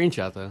another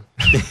screenshot, though.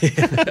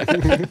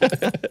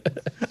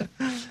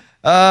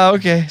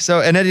 Okay.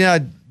 So, and Eddie and I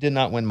did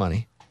not win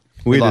money.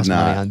 We did lost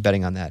money not. on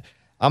betting on that.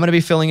 I'm going to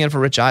be filling in for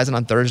Rich Eisen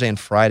on Thursday and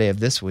Friday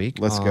of this week.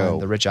 Let's on go.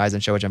 The Rich Eisen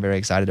show, which I'm very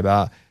excited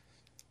about.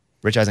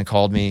 Rich Eisen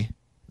called me,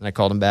 and I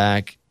called him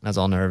back, and I was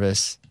all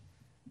nervous.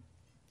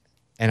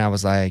 And I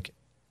was like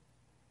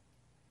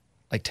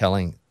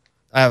telling,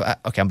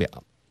 okay,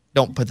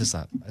 don't put this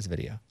up as a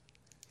video.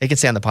 They can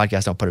say on the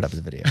podcast, don't put it up as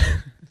a video.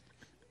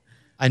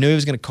 I knew he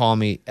was going to call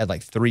me at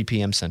like 3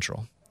 p.m.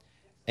 Central.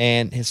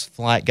 And his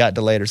flight got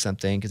delayed or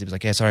something because he was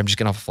like, hey, sorry, I'm just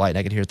getting off a flight and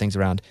I could hear things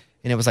around.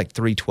 And it was like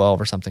 3:12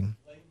 or something.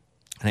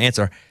 And I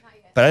answer.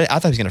 But I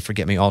thought he was going to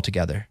forget me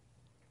altogether.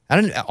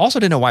 I also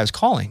didn't know why he was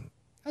calling.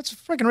 That's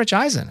freaking Rich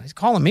Eisen. He's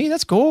calling me.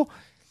 That's cool.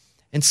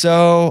 And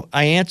so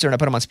I answered and I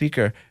put him on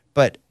speaker.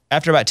 But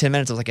after about 10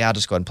 minutes, I was like, yeah, I'll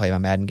just go ahead and play my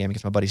Madden game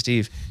against my buddy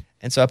Steve.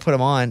 And so I put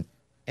him on.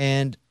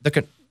 And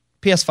the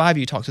PS5,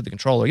 you talk to the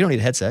controller. You don't need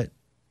a headset.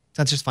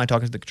 Sounds just fine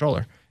talking to the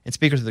controller and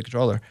speakers to the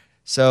controller.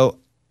 So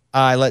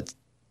I let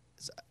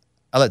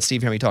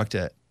Steve hear me talk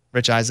to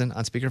Rich Eisen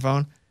on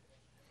speakerphone.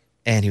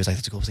 And he was like,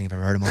 that's the coolest thing I've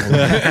ever heard in my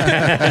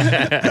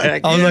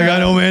life. I was like, I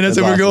know, man. That's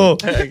super cool.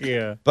 Heck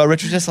yeah. But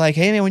Rich was just like,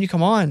 hey, man, when you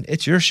come on,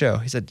 it's your show.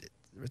 He said,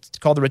 it's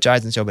called the Rich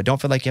Eisen Show, but don't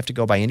feel like you have to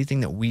go by anything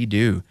that we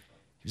do.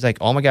 He was like,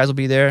 all my guys will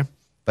be there,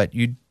 but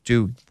you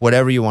do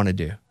whatever you want to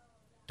do.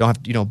 Don't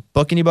have to,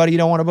 book anybody you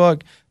don't want to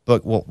book,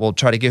 but we'll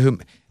try to get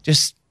whom.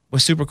 Just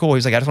was super cool. He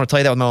was like, I just want to tell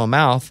you that with my own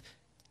mouth.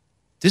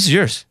 This is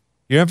yours.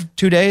 You're in for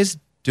 2 days.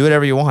 Do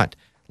whatever you want.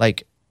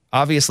 Like,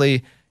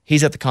 obviously,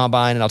 he's at the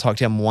combine, and I'll talk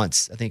to him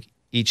once, I think,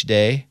 each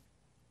day.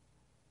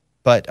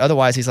 But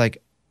otherwise, he's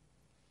like,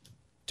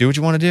 do what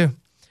you want to do.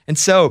 And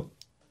so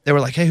they were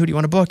like, hey, who do you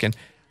want to book? And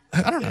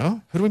I don't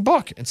know. Who do we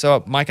book? And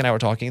so Mike and I were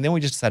talking, and then we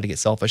just decided to get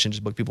selfish and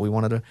just book people we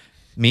wanted to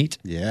meet.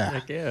 Yeah.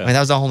 Heck yeah. I mean, that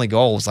was the only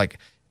goal. Was like,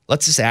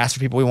 let's just ask for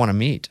people we want to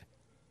meet.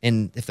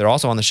 And if they're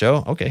also on the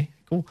show, okay,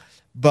 cool.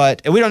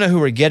 But we don't know who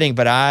we're getting,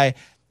 but I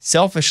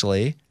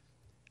selfishly,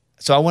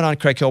 so I went on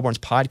Craig Kilborn's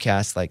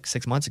podcast like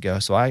 6 months ago.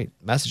 So I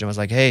messaged him. I was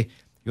like, hey,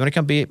 you want to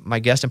come be my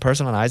guest in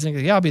person on Eisen? He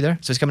goes, yeah, I'll be there.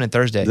 So he's coming in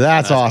Thursday.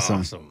 That's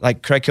awesome.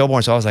 Like Craig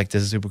Kilborn. So I was like,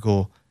 this is super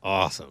cool.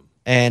 Awesome.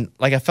 And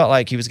like, I felt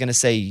like he was going to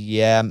say,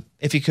 yeah,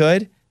 if he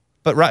could.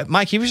 But right,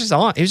 Mike, he was just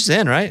on. He was just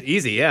in, right?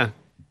 Easy, yeah.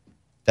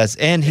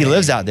 And he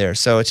lives out there.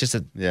 So it's just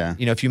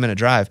a few minute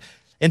drive.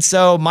 And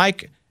so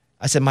Mike,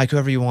 I said, Mike,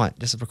 whoever you want,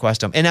 just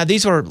request him. And now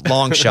these were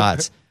long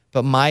shots,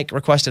 but Mike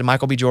requested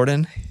Michael B.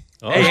 Jordan.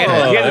 Oh, Hey, he had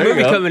there a you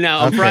movie go. coming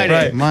out on Friday.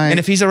 Right. Mike. And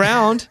if he's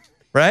around,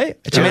 right?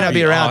 But you may not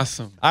be around.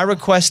 Awesome. I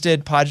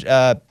requested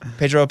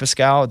Pedro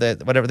Pascal,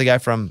 whatever the guy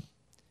from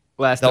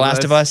Last The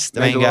Last of Us, the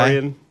main guy.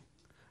 Mandalorian.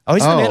 Oh,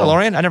 he's in The Oh.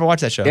 Mandalorian? I never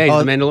watched that show. Yeah, he's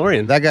Oh, the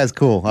Mandalorian. That guy's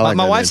cool. I like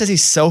my that wife dude. says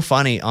he's so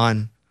funny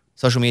on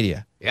social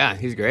media. Yeah,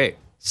 he's great.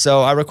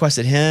 So I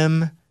requested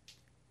him.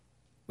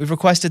 We've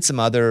requested some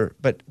other,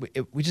 but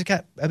we just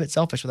got a bit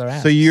selfish with our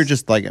ads. So you're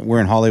just like, we're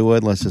in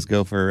Hollywood. Let's just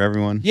go for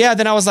everyone. Yeah,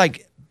 then I was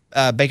like,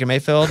 Baker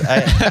Mayfield.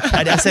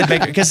 I said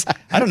Baker because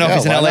I don't know if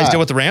he's in why LA not? still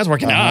with the Rams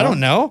working out. I don't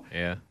know.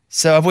 Yeah.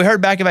 So have we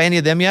heard back about any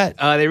of them yet?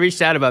 They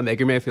reached out about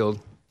Baker Mayfield.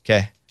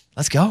 Okay,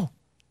 let's go.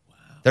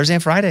 Thursday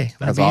and Friday.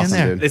 I'm That's gonna be awesome,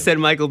 in there. dude. They said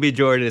Michael B.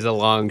 Jordan is a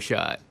long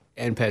shot,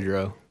 and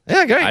Pedro.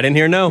 Yeah, great. I didn't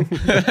hear no.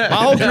 My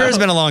whole career has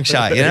been a long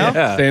shot, you know?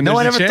 Yeah. Saying No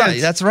one there's ever a thought.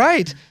 chance. That's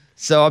right.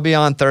 So I'll be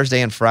on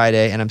Thursday and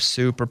Friday, and I'm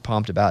super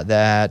pumped about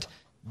that.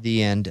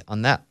 The end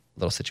on that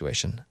little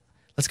situation.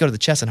 Let's go to the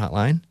Chesson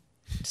hotline.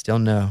 Still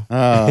no.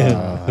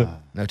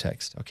 No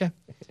text. Okay.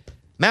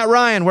 Matt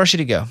Ryan, where should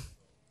he go?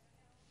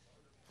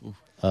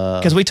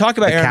 Because we talk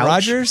about the Aaron couch?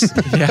 Rodgers.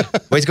 Yeah.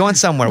 Well, he's going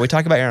somewhere. We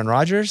talk about Aaron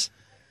Rodgers.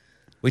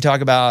 We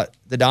talk about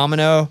the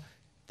domino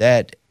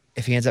that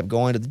if he ends up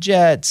going to the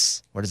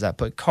Jets, where does that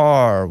put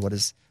Carr? What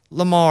does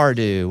Lamar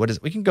do?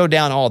 We can go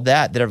down all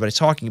that everybody's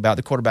talking about,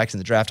 the quarterbacks in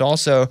the draft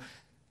also.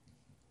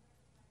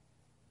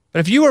 But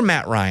if you were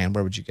Matt Ryan,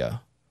 where would you go?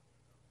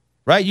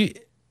 Right?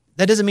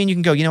 That doesn't mean you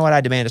can go, you know what,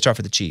 I demand to start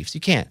for the Chiefs.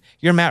 You can't.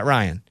 You're Matt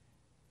Ryan.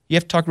 You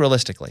have to talk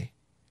realistically.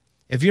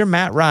 If you're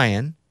Matt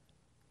Ryan,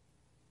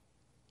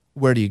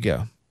 where do you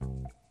go?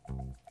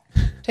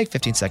 Take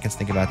 15 seconds,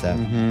 think about that.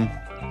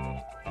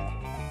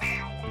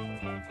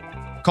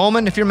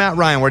 Coleman, if you're Matt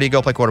Ryan, where do you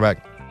go play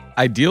quarterback?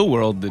 Ideal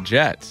world, the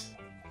Jets.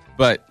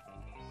 But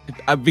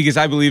because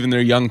I believe in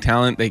their young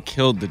talent, they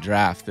killed the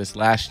draft this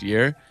last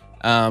year.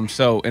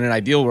 So in an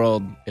ideal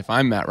world, if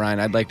I'm Matt Ryan,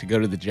 I'd like to go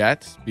to the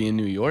Jets, be in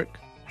New York.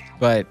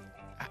 But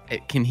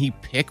can he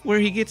pick where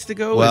he gets to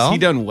go? Well, Has he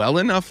done well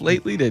enough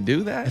lately to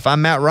do that? If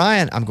I'm Matt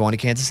Ryan, I'm going to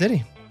Kansas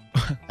City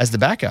as the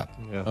backup.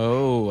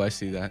 Oh, I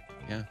see that.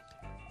 Yeah.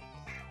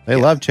 They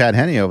love Chad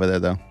Henne over there,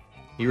 though.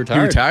 He He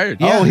retired. retired.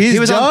 Oh, he's he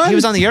was done? he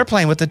was on the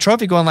airplane with the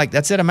trophy going like,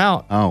 that's it, I'm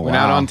out. Oh, wow. Went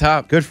out on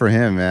top. Good for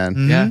him,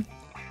 man. Yeah.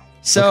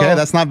 So Okay,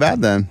 that's not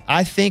bad then.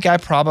 I think I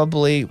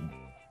probably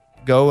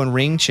go and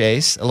ring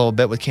chase a little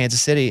bit with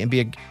Kansas City and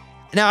be a.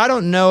 Now, I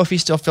don't know if he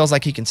still feels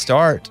like he can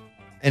start.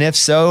 And if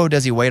so,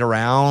 does he wait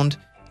around,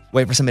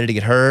 wait for somebody to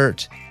get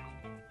hurt?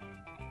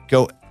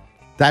 Go.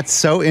 That's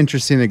so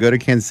interesting to go to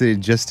Kansas City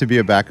just to be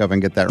a backup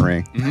and get that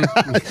ring.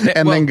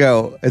 And Well, then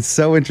go. It's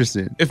so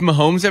interesting. if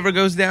Mahomes ever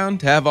goes down,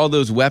 to have all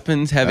those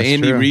weapons, have That's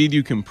Andy true. Reid,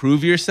 you can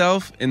prove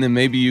yourself, and then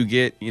maybe you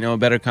get, a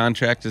better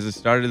contract as a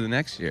starter the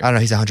next year. I don't know.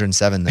 He's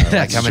 107 though.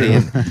 Like how many?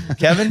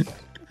 Kevin?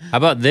 How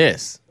about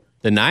this?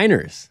 The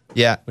Niners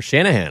Yeah, with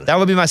Shanahan. that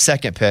would be my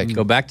second pick.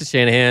 Go back to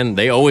Shanahan.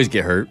 They always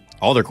get hurt.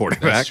 All their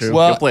quarterbacks. true.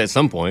 Well- He'll play at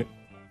some point.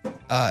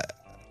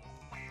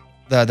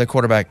 The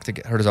quarterback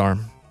that hurt his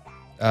arm.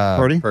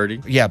 Purdy?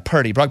 Purdy. Yeah,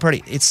 Purdy. Brock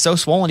Purdy. It's so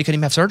swollen he couldn't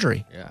even have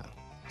surgery. Yeah.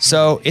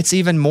 So it's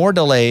even more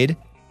delayed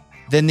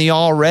than the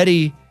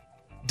already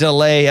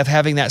delay of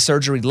having that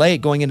surgery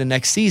late going into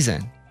next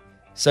season.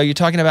 So you're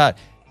talking about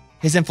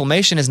his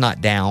inflammation is not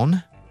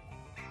down.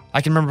 I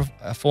can remember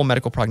a full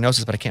medical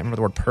prognosis, but I can't remember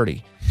the word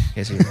Purdy.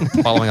 Okay, so you're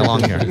following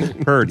along here.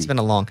 Purdy. It's been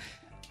a long.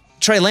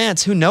 Trey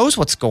Lance, who knows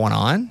what's going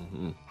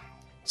on?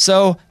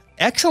 So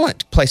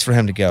excellent place for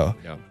him to go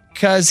Yeah.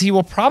 because he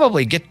will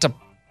probably get to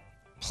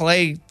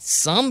play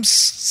some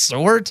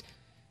sort.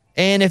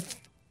 And if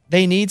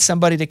they need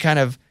somebody to kind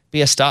of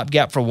be a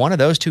stopgap for one of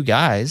those two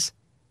guys,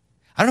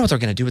 I don't know what they're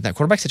going to do with that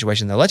quarterback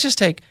situation, though. Let's just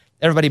take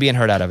everybody being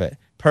hurt out of it.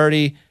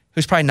 Purdy,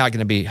 who's probably not going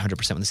to be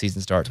 100% when the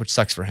season starts, which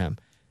sucks for him.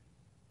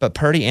 But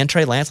Purdy and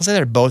Trey Lance, let's say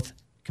they're both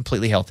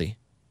completely healthy.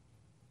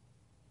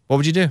 What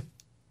would you do?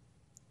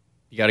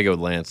 You got to go with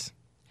Lance.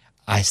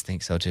 I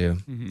think so, too.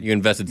 You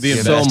invested You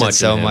so invested much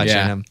so in him. much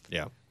Yeah. in him.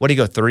 Yeah. What do you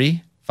go,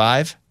 3,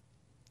 5?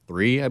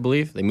 3, I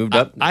believe. They moved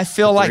up. I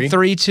feel to like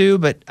 3 too,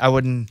 but I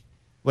wouldn't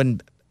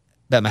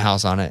bet my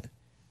house on it.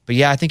 But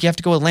yeah, I think you have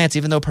to go with Lance,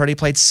 even though Purdy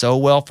played so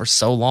well for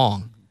so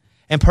long.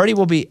 And Purdy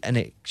will be an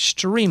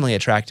extremely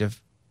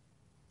attractive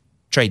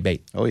trade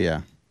bait. Oh,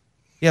 yeah.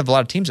 You have a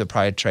lot of teams that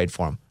probably trade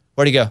for him.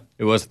 Where'd he go?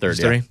 It was third. It's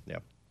Yeah. 3? Yeah.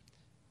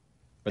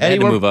 But they Eddie, had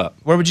to where, move up.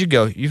 Where would you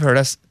go? You've heard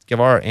us give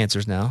our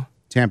answers now.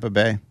 Tampa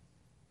Bay.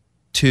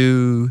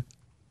 To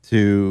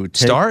To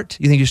take, start?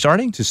 You think you're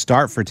starting? To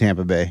start for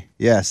Tampa Bay.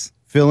 Yes.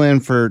 Fill in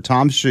for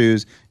Tom's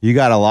shoes. You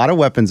got a lot of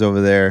weapons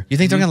over there. You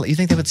think they're gonna? You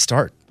think they would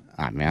start?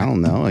 I mean, I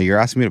don't know. You're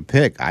asking me to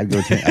pick. I'd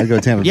go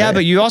Tampa Bay. Yeah,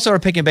 but you also are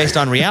picking based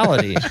on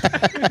reality.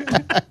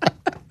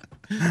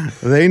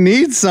 They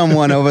need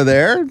someone over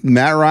there.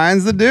 Matt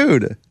Ryan's the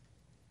dude.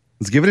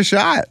 Let's give it a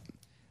shot.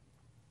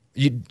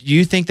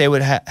 You think they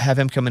would have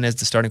him come in as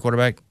the starting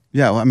quarterback?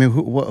 Yeah, well, I mean,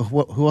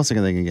 who else are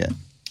they going to get?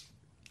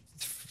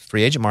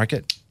 Free agent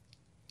market,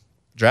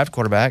 draft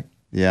quarterback,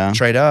 Yeah.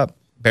 trade up.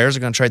 Bears are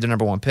going to trade their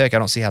number 1 pick. I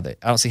don't see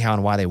how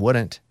and why they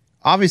wouldn't.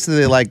 Obviously,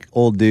 they like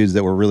old dudes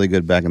that were really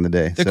good back in the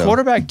day. The so.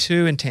 quarterback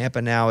 2 in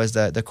Tampa now is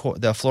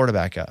the Florida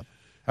backup.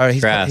 All right, he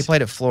Trask.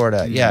 played at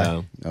Florida.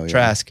 Yeah, Oh, yeah.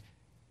 Trask.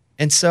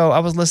 And so I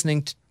was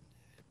listening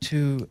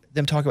to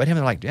them talk about him. And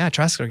they're like, yeah,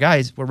 Trask, our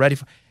guys, we're ready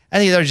for. I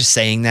think they're just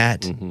saying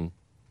that.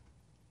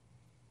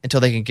 until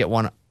they can get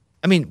one.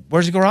 I mean,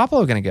 where's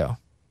Garoppolo going to go?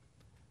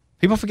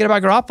 People forget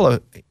about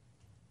Garoppolo.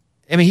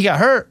 I mean, he got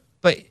hurt,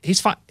 but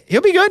he's fine.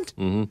 He'll be good.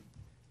 Mm-hmm.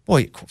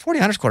 Boy,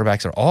 49ers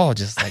quarterbacks are all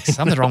just like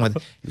something's wrong with.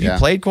 If Yeah. you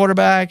played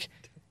quarterback,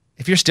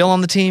 if you're still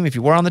on the team, if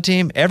you were on the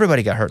team,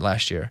 everybody got hurt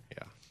last year.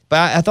 Yeah.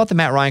 But I thought the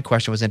Matt Ryan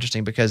question was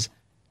interesting because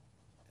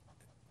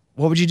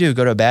what would you do?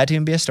 Go to a bad team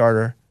and be a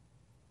starter,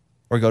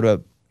 or go to a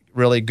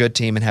really good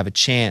team and have a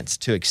chance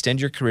to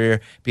extend your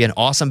career, be an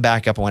awesome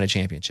backup, and win a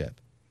championship?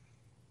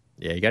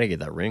 Yeah, you got to get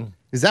that ring.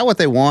 Is that what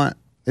they want?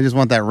 They just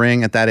want that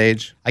ring at that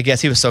age? I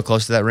guess he was so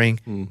close to that ring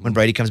when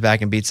Brady comes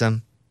back and beats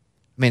him.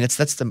 I mean,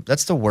 that's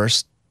the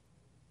worst.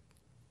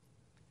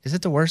 Is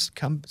it the worst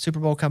Super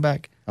Bowl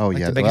comeback? Oh, Like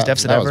yeah. the biggest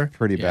deficit that ever? was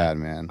pretty bad,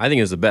 man. I think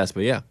it was the best,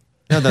 but yeah.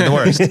 No, the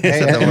worst.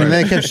 Hey, and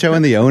they kept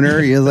showing the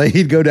owner.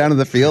 He'd go down to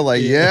the field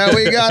like, yeah,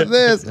 we got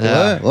this.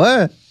 Yeah.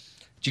 What?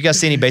 Did you guys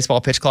see any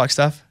baseball pitch clock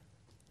stuff?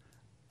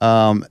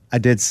 I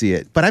did see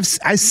it, but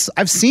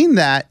I've seen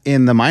that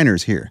in the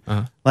minors here,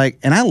 like,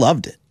 and I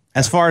loved it.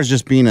 As far as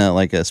just being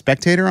a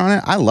spectator on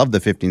it, I love the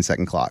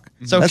 15-second clock.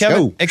 So Let's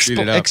Kevin, go. Shoot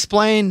it up.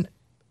 explain,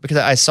 because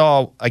I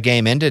saw a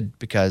game ended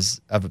because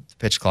of the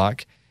pitch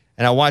clock,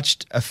 and I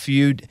watched a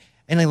few.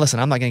 And listen,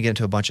 I'm not going to get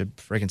into a bunch of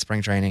freaking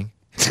spring training.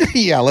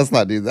 Yeah, let's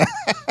not do that.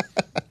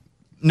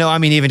 No, I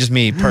mean even just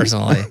me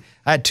personally.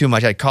 I had too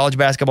much. I had college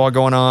basketball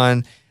going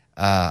on.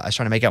 I was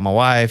trying to make out my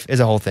wife. It's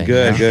a whole thing.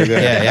 Good.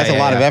 Yeah, That's a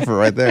lot of effort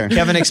right there.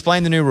 Kevin,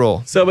 explain the new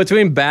rule. So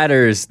between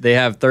batters, they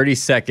have 30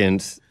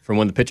 seconds from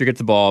when the pitcher gets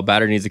the ball.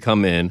 Batter needs to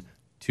come in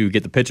to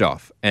get the pitch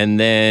off. And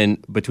then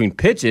between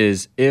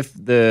pitches, if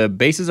the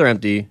bases are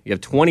empty, you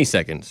have 20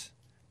 seconds.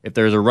 If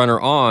there's a runner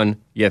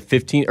on, you have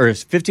 15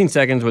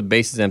 seconds with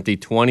bases empty,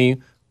 20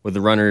 with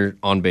the runner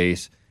on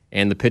base.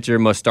 And the pitcher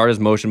must start his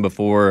motion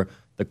before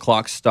the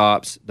clock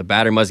stops. The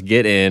batter must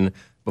get in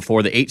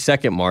before the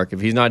 8-second mark. If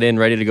he's not in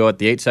ready to go at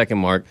the 8-second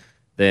mark,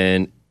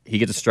 then he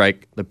gets a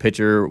strike. The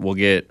pitcher will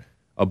get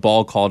a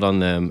ball called on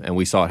them, and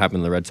we saw it happen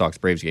in the Red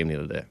Sox-Braves game the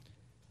other day.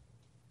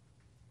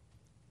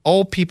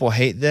 Old people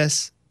hate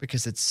this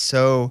because it's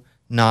so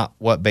not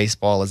what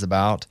baseball is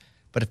about.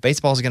 But if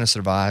baseball is going to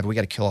survive, we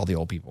got to kill all the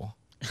old people.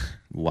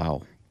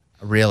 Wow.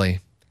 Really.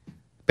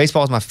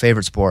 Baseball is my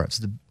favorite sport. It's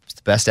the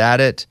best at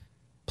it.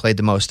 Played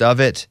the most of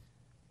it.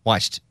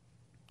 Watched.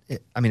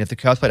 I mean, if the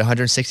Cubs played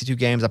 162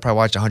 games, I probably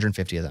watched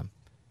 150 of them.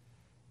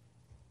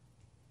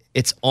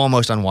 It's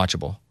almost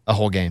unwatchable, a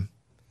whole game.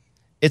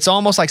 It's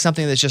almost like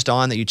something that's just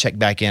on that you check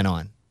back in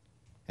on,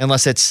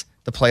 unless it's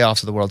the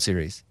playoffs of the World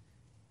Series.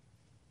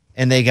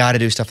 And they got to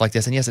do stuff like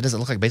this. And yes, it doesn't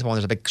look like baseball when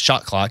there's a big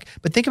shot clock,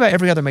 but think about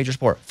every other major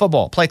sport.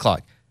 Football, play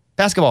clock.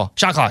 Basketball,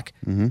 shot clock.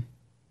 Mm-hmm.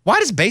 Why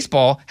does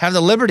baseball have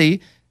the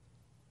liberty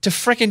to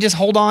frickin' just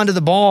hold on to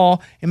the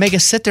ball and make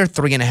us sit there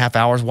 3.5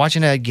 hours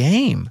watching a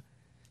game?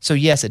 So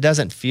yes, it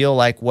doesn't feel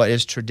like what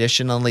is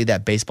traditionally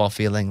that baseball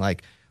feeling,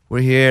 like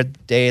we're here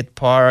day at the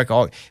park.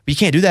 But you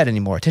can't do that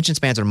anymore. Attention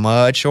spans are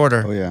much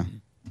shorter. Oh, yeah.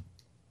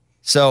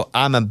 So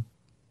I'm a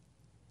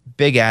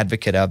big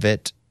advocate of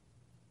it.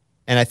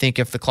 And I think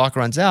if the clock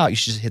runs out, you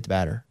should just hit the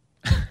batter.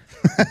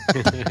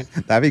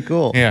 That'd be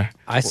cool. Yeah.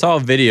 I saw a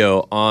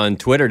video on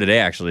Twitter today,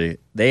 actually.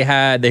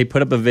 They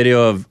put up a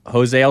video of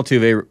Jose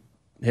Altuve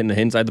hitting the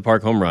inside the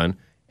park home run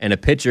and a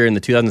pitcher in the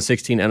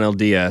 2016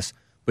 NLDS.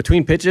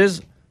 Between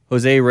pitches,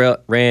 Jose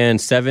ran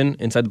 7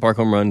 inside the park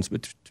home runs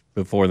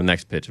before the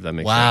next pitch, if that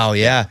makes sense. Wow,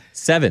 yeah.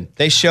 7.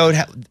 They showed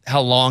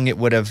how long it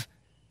would have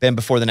been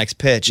before the next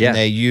pitch, Yeah. and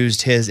they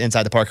used his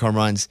inside the park home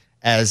runs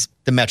as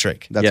the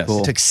metric. That's Yes.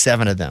 cool. It took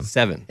 7 of them.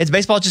 7. It's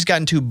baseball just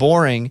gotten too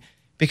boring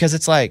because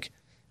it's like,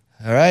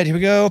 all right, here we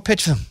go,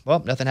 pitch.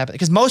 Well, nothing happened.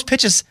 Because most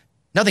pitches,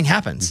 nothing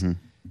happens. And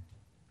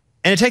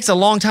it takes a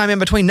long time in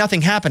between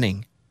nothing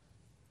happening.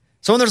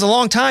 So when there's a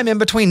long time in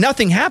between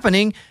nothing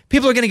happening,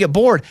 people are going to get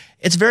bored.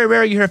 It's very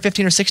rare you hear a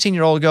 15 or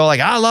 16-year-old go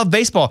like, I love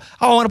baseball.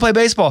 Oh, I want to play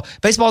baseball.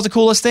 Baseball is the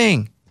coolest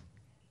thing.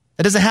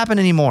 That doesn't happen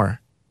anymore.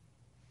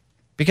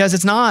 Because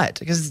it's not.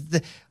 Because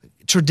the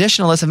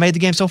traditionalists have made the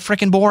game so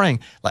freaking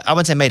boring. Like, I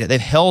wouldn't say made it. They've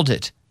held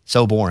it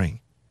so boring.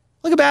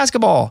 Look at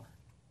basketball.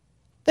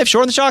 They've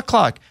shortened the shot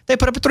clock. They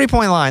put up a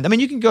three-point line. I mean,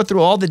 you can go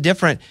through all the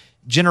different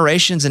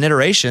generations and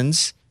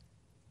iterations,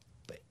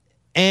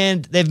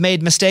 and they've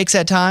made mistakes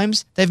at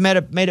times. They've made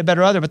it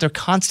better but they're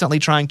constantly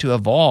trying to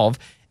evolve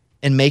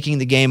and making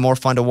the game more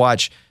fun to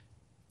watch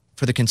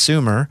for the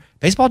consumer.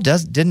 Baseball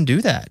didn't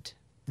do that.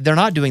 They're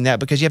not doing that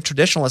because you have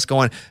traditionalists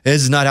going,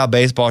 this is not how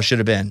baseball should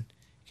have been.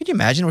 Can you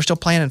imagine we're still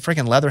playing in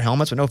freaking leather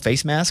helmets with no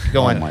face mask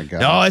going, Oh my God.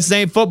 no, this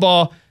ain't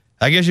football.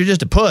 I guess you're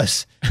just a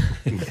puss.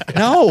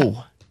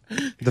 No.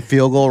 The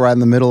field goal right in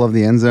the middle of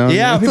the end zone.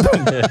 Yeah,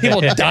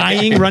 people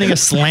dying, running a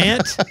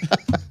slant.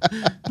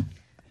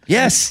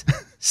 Yes.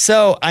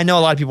 So I know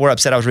a lot of people were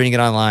upset. I was reading it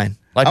online.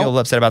 A lot of people were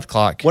upset about the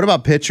clock. What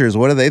about pitchers?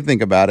 What do they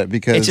think about it?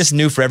 Because It's just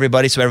new for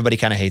everybody, so everybody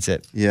kind of hates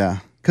it. yeah.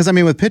 Because I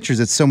mean, with pitchers,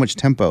 it's so much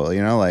tempo.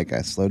 You know, like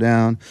I slow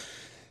down,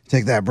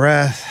 take that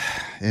breath,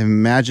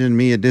 imagine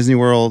me at Disney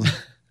World,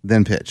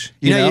 then pitch.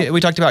 You know,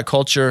 we talked about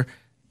culture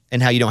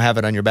and how you don't have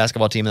it on your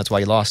basketball team. That's why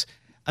you lost.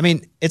 I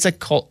mean, it's a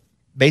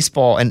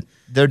baseball and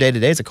their day to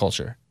day is a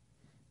culture.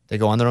 They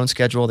go on their own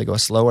schedule. They go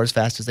as slow or as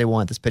fast as they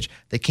want. This pitch,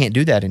 they can't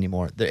do that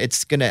anymore.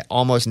 It's going to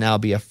almost now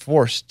be a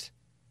forced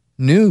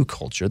new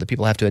culture that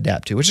people have to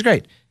adapt to, which is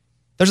great.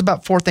 There's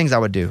about 4 things I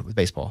would do with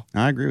baseball.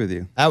 I agree with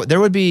you. I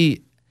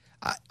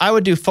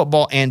would do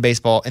football and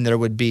baseball, and there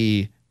would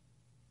be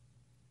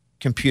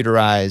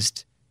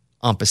computerized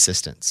ump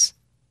assistants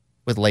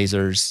with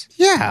lasers.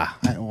 Yeah.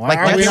 Why Like,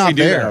 are we that's- not we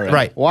do that there? already.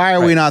 Right. Why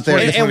are we not there?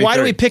 And why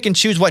do we pick and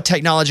choose what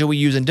technology we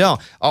use and don't?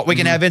 Oh, we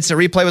can have instant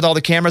replay with all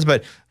the cameras,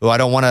 but I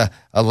don't want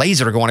a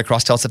laser going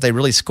across to tell us if they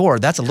really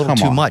scored. That's a little Come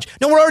too on. much.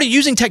 No, we're already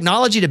using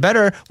technology to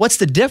better. What's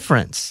the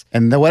difference?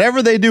 And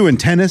whatever they do in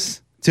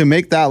tennis to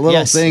make that little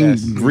Yes. thing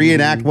Yes.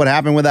 reenact what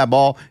happened with that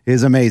ball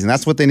is amazing.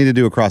 That's what they need to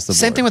do across the board.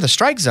 Same thing with a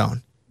strike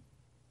zone.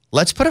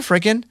 Let's put a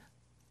freaking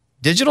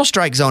digital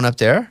strike zone up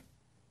there.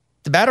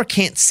 The batter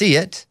can't see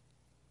it,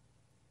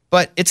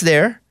 but it's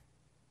there.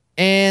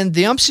 And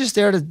the ump's just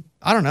there to,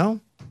 I don't know,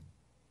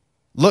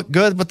 look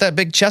good with that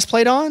big chest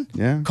plate on.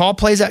 Yeah. Call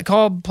plays at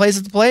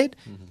the plate.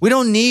 We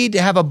don't need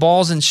to have a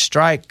balls and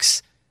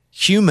strikes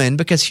human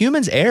because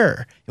humans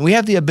err. And we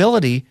have the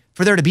ability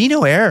for there to be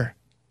no error.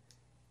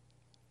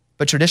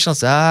 But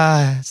traditionalists,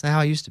 it's not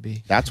how it used to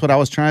be. That's what I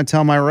was trying to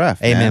tell my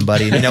ref. Amen, man.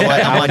 buddy. You know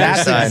what? I'm on your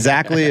That's side.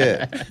 exactly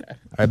it.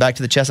 All right, back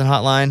to the Chesson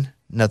hotline.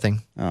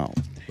 Nothing. Oh.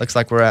 Looks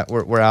like we're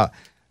out.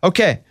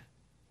 Okay.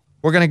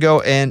 We're going to go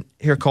and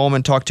hear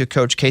Coleman talk to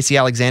Coach Casey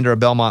Alexander of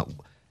Belmont.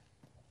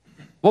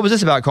 What was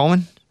this about,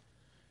 Coleman?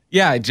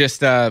 Yeah,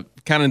 just kind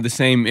of the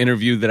same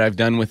interview that I've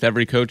done with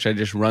every coach. I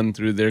just run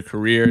through their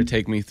career,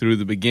 take me through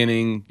the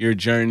beginning, your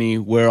journey,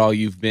 where all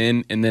you've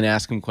been, and then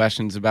ask them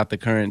questions about the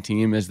current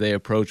team as they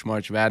approach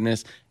March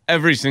Madness.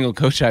 Every single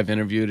coach I've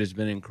interviewed has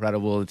been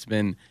incredible. It's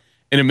been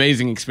an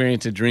amazing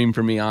experience, a dream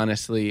for me,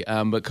 honestly.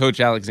 But Coach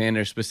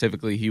Alexander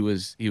specifically, he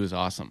was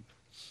awesome.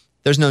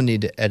 There's no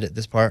need to edit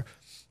this part,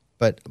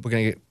 but we're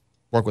going to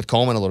work with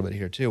Coleman a little bit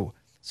here too.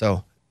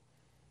 So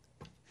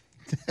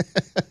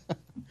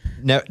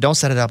no, don't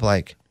set it up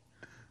like,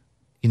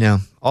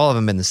 all of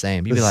them been the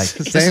same. You'd be like,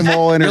 Same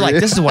old you're interview. like,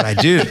 this is what I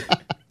do.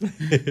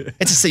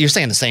 You're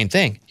saying the same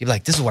thing. You'd be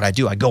like, this is what I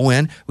do. I go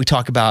in, we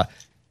talk about.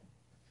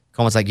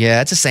 Coleman's like,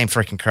 yeah, it's the same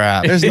freaking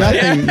crap. There's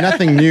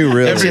nothing new,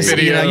 really. It's just,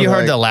 you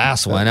heard the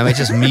last one. I mean, it's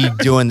just me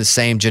doing the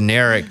same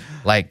generic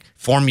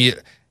formula.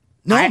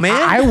 No, man.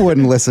 I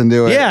wouldn't listen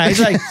to it. Yeah, he's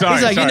like,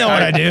 Sorry, you know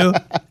what I do.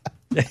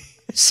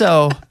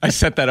 So I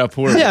set that up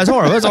horrible. yeah, it's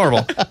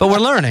horrible. But we're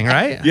learning,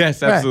 right?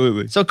 Yes, Right.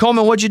 absolutely. So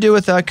Coleman, what'd you do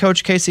with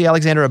Coach Casey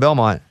Alexander of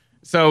Belmont?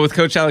 So with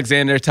Coach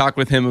Alexander, talked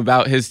with him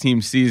about his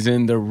team's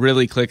season. They're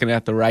really clicking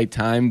at the right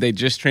time. They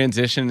just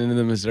transitioned into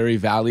the Missouri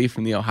Valley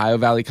from the Ohio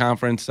Valley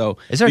Conference. So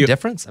Is there a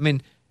difference? I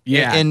mean,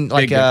 Yeah, in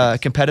big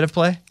difference. competitive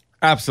play.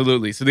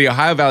 Absolutely. So the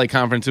Ohio Valley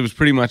Conference, it was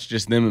pretty much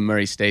just them and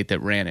Murray State that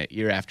ran it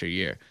year after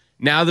year.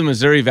 Now the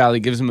Missouri Valley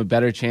gives them a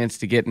better chance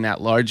to get in that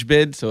large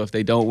bid. So if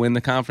they don't win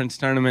the conference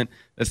tournament,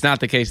 that's not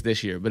the case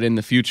this year. But in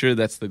the future,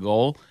 that's the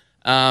goal.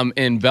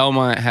 And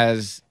Belmont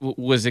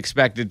was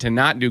expected to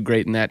not do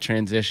great in that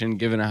transition,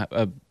 given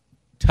a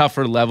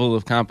tougher level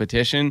of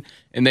competition.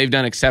 And they've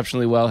done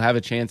exceptionally well, have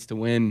a chance to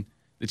win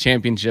the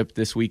championship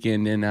this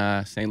weekend in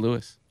St.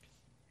 Louis.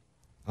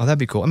 Oh, that'd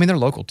be cool. I mean, they're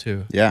local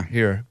too. Yeah.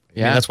 Here.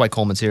 Yeah. Yeah. That's why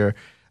Coleman's here.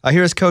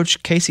 Here's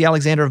Coach Casey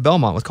Alexander of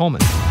Belmont with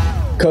Coleman.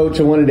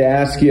 Coach, I wanted to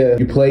ask you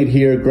played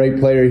here, great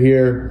player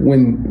here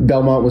when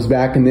Belmont was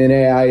back in the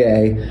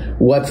NAIA.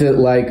 What's it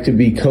like to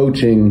be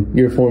coaching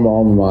your former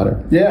alma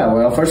mater? Yeah,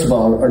 well, first of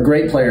all, a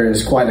great player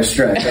is quite a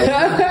stretch.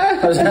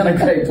 I was not a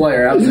great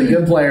player. I was a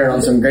good player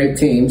on some great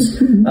teams.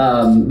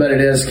 But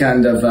it is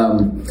kind of,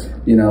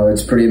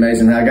 it's pretty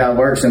amazing how God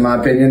works, in my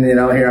opinion.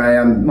 Here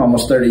I am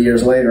almost 30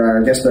 years later,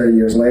 or I guess 30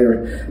 years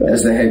later,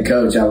 as the head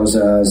coach. I was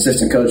an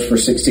assistant coach for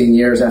 16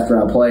 years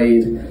after I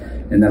played.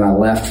 And then I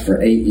left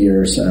for 8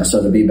 years.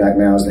 So to be back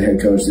now as the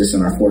head coach, this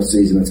in our 4th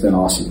season, it's been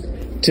awesome.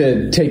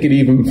 To take it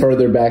even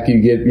further back, you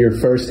get your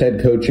first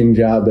head coaching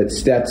job at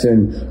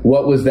Stetson.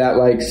 What was that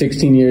like?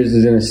 16 years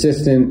as an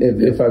assistant,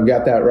 if I've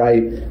got that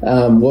right.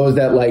 What was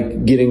that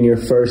like getting your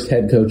first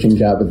head coaching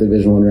job at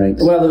Division I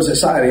ranks? Well, it was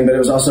exciting, but it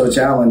was also a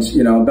challenge.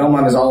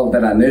 Belmont is all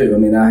that I knew. I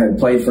mean, I had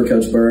played for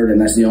Coach Bird,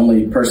 and that's the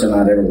only person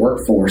I'd ever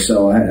worked for.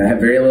 So I had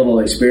very little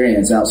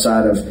experience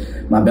outside of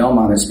my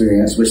Belmont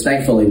experience, which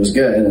thankfully was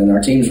good, and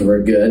our teams were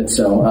good.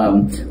 So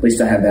at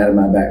least I had that in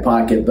my back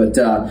pocket. But,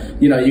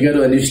 you go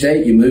to a new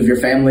state, you move your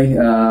family,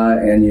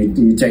 and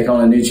you take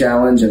on a new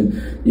challenge.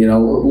 And,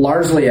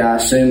 largely I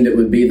assumed it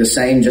would be the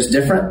same, just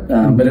different.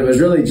 But it was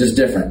really just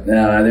different.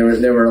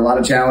 There were a lot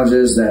of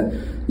challenges that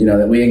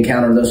we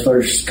encountered those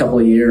first couple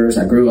of years.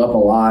 I grew up a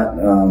lot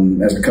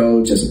as a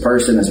coach, as a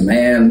person, as a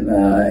man.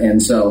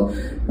 And so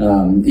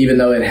even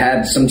though it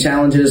had some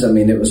challenges, I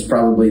mean, it was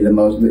probably the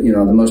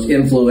most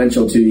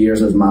influential 2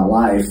 years of my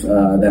life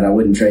that I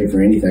wouldn't trade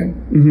for anything.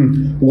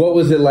 Mm-hmm. What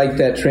was it like,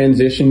 that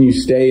transition? You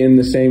stay in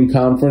the same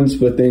conference,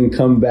 but then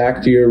come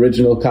back to your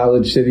original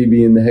college city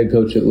being the head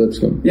coach at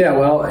Lipscomb? Yeah,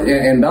 well,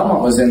 and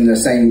Belmont was in the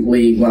same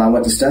league when I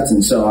went to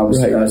Stetson. So I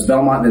was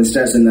Belmont, then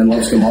Stetson, then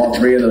Lipscomb, all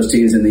 3 of those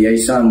teams in the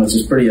A-Sun, which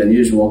is pretty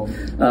unusual.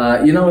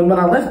 And when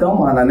I left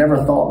Belmont, I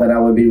never thought that I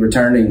would be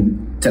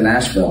returning to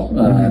Nashville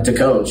to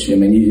coach. I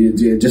mean,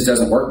 it just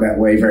doesn't work that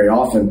way very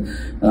often.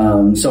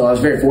 So I was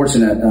very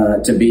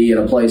fortunate to be at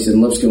a place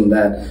in Lipscomb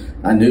that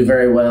I knew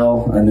very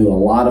well. I knew a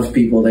lot of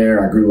people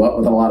there. I grew up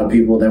with a lot of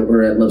people that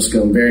were at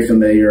Lipscomb, very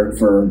familiar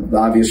for the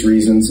obvious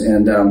reasons.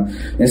 And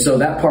so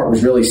that part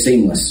was really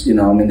seamless. I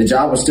mean, the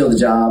job was still the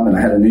job, and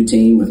I had a new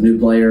team with new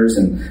players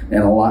and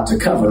a lot to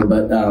cover.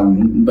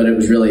 But it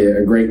was really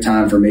a great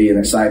time for me, an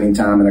exciting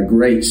time, and a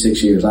great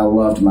 6 years. I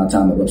loved my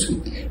time at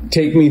Lipscomb.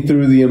 Take me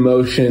through the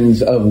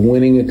emotions of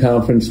winning a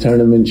conference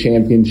tournament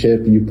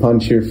championship. You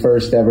punched your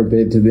first ever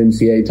bid to the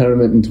NCAA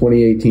tournament in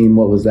 2018.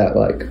 What was that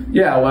like?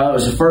 Yeah, well, it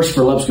was the first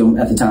for Lipscomb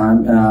at the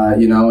time,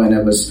 and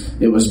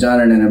it was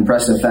done in an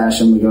impressive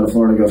fashion. We go to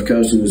Florida Gulf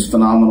Coast, who was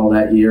phenomenal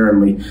that year,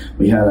 and we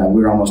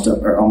were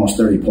almost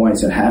 30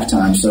 points at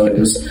halftime. So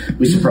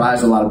we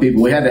surprised a lot of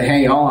people. We had to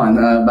hang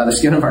on by the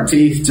skin of our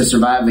teeth to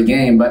survive the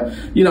game, but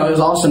it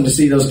was awesome to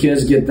see those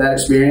kids get that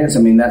experience.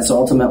 I mean, that's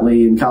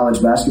ultimately in college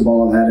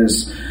basketball. That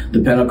is the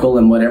pinnacle,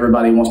 and what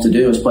everybody wants to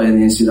do is play in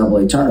the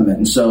NCAA tournament.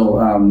 And so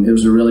it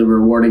was a really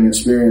rewarding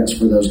experience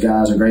for those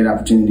guys, a great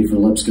opportunity for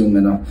Lipscomb,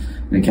 and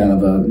kind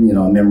of a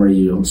memory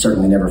you'll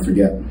certainly never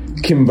forget.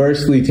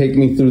 Conversely, take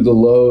me through the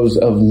lows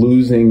of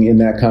losing in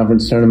that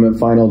conference tournament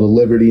final to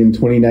Liberty in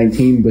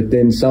 2019, but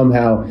then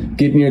somehow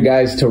getting your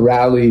guys to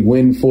rally,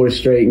 win 4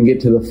 straight, and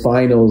get to the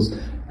finals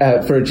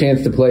for a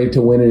chance to play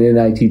to win an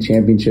NIT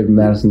championship in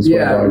Madison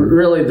Square Garden. Yeah,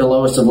 really the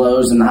lowest of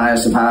lows and the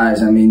highest of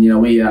highs. I mean,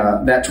 we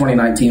that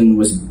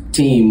 2019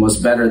 team was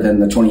better than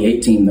the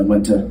 2018 that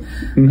went to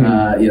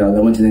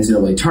that went to the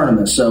NCAA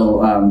tournament. So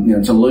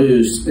to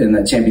lose in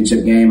that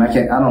championship game, I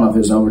don't know if it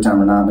was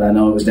overtime or not, but I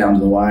know it was down to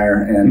the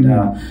wire,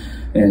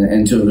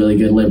 and to a really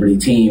good Liberty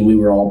team. We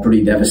were all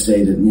pretty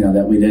devastated,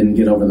 that we didn't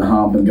get over the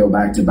hump and go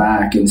back to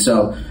back. And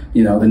so,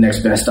 the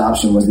next best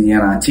option was the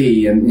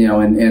NIT,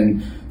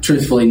 and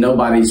truthfully,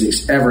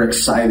 nobody's ever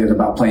excited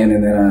about playing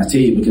in the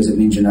NIT because it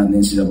means you're not in the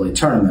NCAA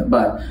tournament.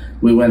 But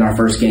we win our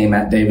first game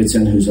at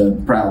Davidson, who's a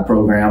proud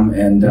program,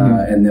 and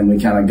then we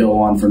kind of go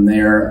on from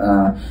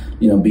there.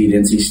 Beat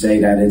NC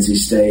State at NC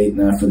State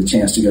for the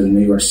chance to go to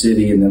New York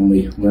City, and then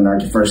we win our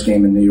first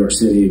game in New York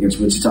City against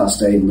Wichita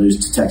State and lose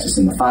to Texas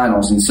in the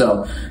finals. And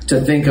so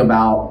to think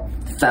about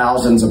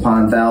thousands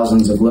upon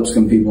thousands of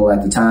Lipscomb people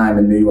at the time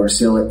in New York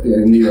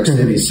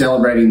City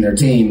celebrating their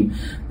team,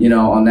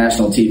 on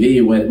national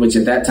TV, which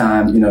at that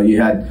time,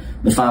 you had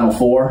the final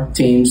 4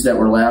 teams that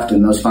were left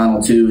and those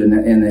final 2 in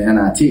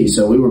the NIT.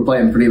 So we were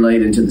playing pretty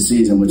late into the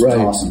season, which was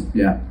awesome.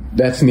 Yeah.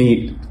 That's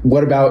neat.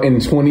 What about in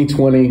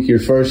 2020, your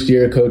first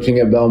year coaching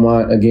at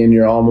Belmont, again,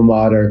 your alma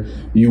mater,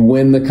 you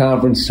win the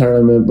conference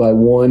tournament by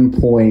 1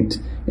 point,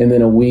 and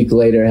then a week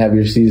later have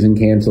your season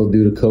canceled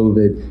due to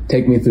COVID.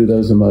 Take me through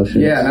those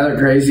emotions. Yeah, another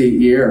crazy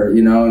year,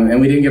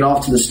 and we didn't get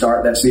off to the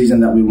start that season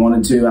that we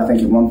wanted to. I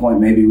think at one point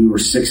maybe we were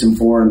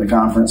 6-4 in the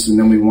conference, and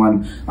then we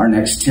won our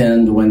next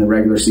 10 to win the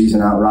regular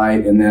season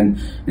outright, and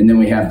then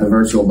we have the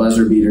virtual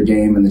buzzer beater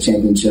game in the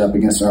championship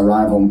against our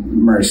rival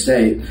Murray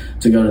State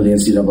to go to the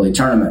NCAA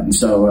tournament. And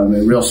so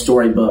a real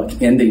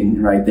storybook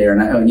ending right there.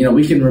 And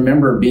we can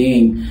remember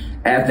being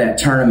at that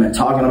tournament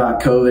talking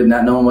about COVID,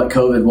 not knowing what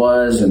COVID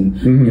was, and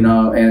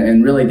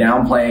and really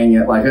downplaying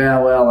it like,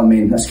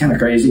 that's kind of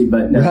crazy,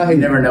 but you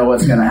never know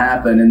what's going to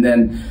happen. And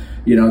then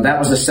that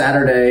was a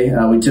Saturday.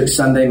 We took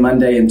Sunday,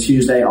 Monday, and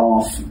Tuesday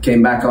off,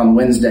 came back on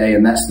Wednesday,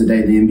 and that's the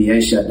day the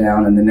NBA shut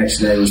down, and the next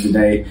day was the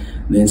day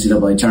the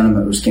NCAA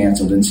tournament was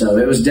canceled. And so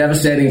it was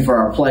devastating for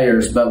our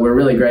players, but we're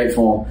really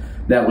grateful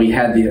that we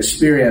had the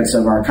experience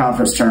of our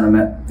conference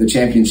tournament, the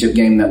championship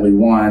game that we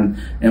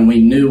won, and we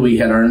knew we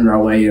had earned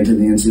our way into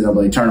the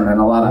NCAA tournament.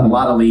 A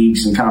lot of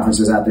leagues and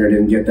conferences out there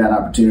didn't get that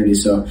opportunity,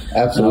 so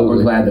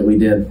we're glad that we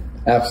did.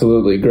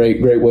 Absolutely.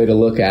 Great way to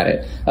look at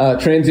it.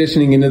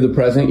 Transitioning into the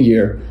present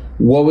year,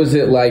 what was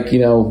it like,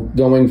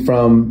 going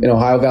from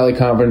Ohio Valley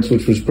Conference,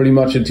 which was pretty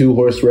much a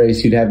 2-horse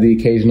race, you'd have the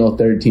occasional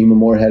third team of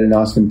Moorhead and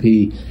Austin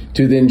Peay,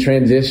 to then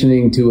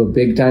transitioning to a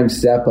big-time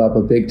step-up,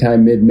 a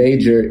big-time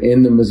mid-major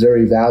in the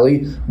Missouri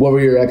Valley? What were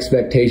your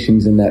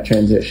expectations in that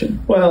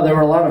transition? Well, there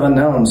were a lot of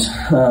unknowns.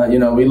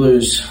 We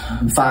lose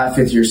 5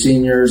 fifth-year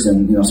seniors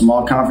and, some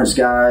all-conference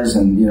guys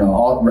and,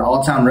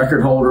 all-time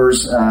record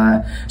holders.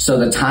 So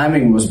the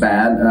timing was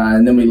bad.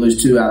 And then we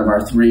lose 2 out of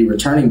our 3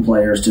 returning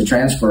players to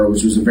transfer,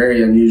 which was a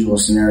very unusual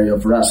scenario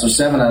for us. So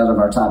 7 out of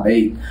our top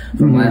 8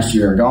 from last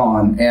year are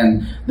gone.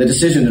 And the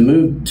decision to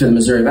move to the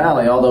Missouri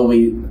Valley, although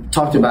we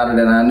talked about it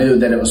and I knew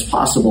that it was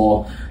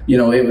possible,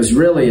 it was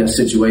really a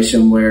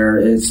situation where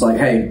it's like,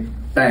 hey,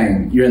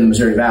 bang, you're in the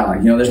Missouri Valley.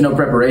 There's no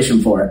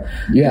preparation for it.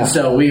 Yeah. And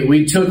so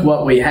we took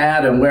what we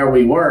had and where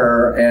we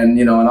were, and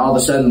and all of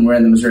a sudden we're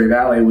in the Missouri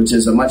Valley, which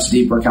is a much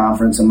deeper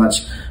conference, a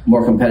much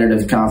more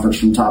competitive conference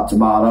from top to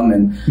bottom,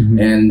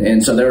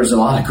 and so there was a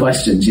lot of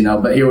questions,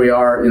 But here we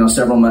are,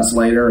 several months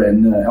later,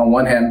 and on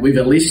one hand, we've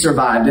at least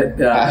survived it.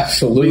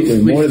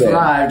 Absolutely, we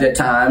thrived at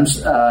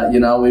times.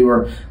 We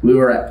were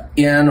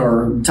in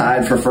or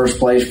tied for first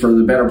place for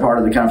the better part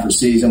of the conference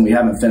season. We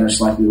haven't finished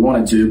like we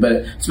wanted to, but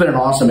it's been an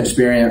awesome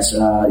experience.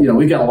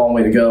 We've got a long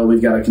way to go.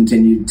 We've got to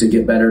continue to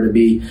get better to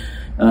be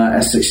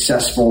as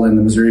successful in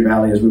the Missouri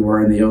Valley as we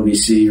were in the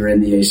OVC or in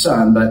the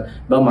ASUN, but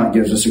Belmont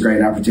gives us a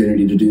great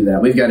opportunity to do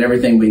that. We've got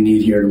everything we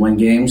need here to win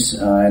games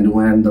and to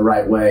win the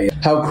right way.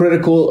 How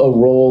critical a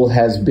role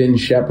has Ben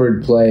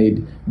Shepherd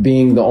played,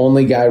 being the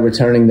only guy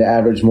returning to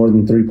average more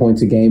than 3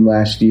 points a game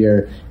last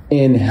year,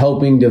 in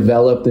helping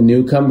develop the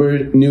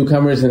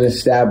newcomers and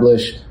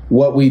establish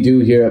what we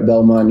do here at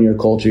Belmont, your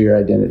culture, your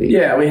identity?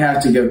 Yeah, we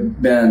have to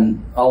give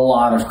Ben a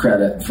lot of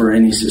credit for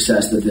any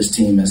success that this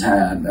team has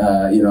had.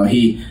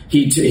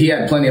 He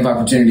had plenty of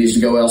opportunities to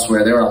go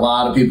elsewhere. There were a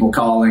lot of people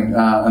calling,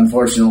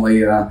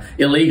 unfortunately,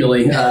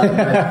 illegally,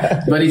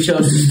 but he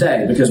chose to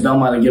stay because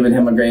Belmont had given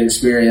him a great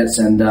experience,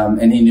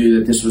 and he knew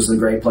that this was a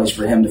great place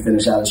for him to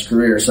finish out his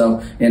career.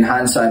 So in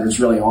hindsight, it's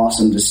really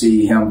awesome to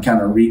see him kind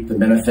of reap the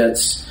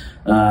benefits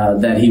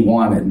that he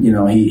wanted.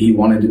 He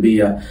wanted to be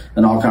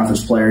an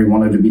all-conference player. He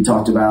wanted to be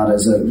talked about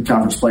as a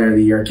Conference Player of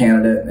the Year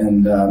candidate,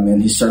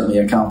 and he certainly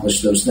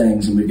accomplished those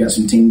things. And we've got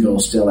some team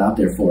goals still out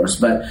there for us.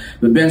 But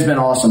Ben's been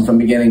awesome from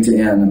beginning to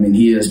end. I mean,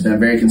 he has been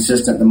very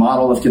consistent. The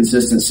model of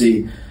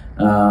consistency,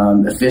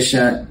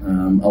 efficient,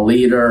 a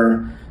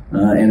leader,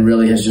 and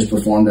really has just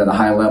performed at a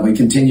high level. He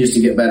continues to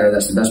get better.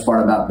 That's the best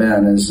part about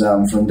Ben is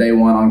from day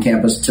one on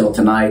campus till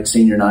tonight,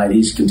 senior night,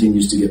 he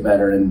continues to get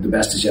better, and the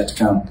best is yet to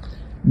come.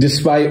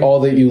 Despite all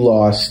that you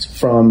lost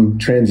from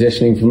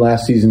transitioning from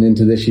last season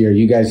into this year,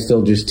 you guys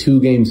still just 2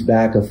 games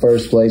back of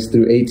first place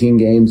through 18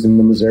 games in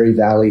the Missouri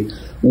Valley.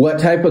 What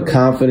type of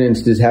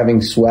confidence does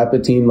having swept a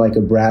team like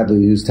a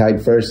Bradley, who's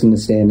tied first in the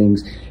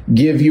standings,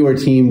 give your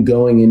team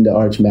going into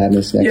Arch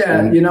Madness next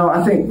week?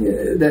 I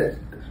think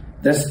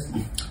that's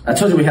 – I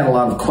told you we had a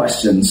lot of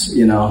questions,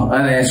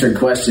 unanswered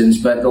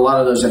questions, but a lot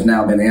of those have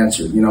now been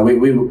answered.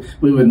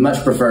 We would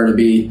much prefer to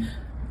be –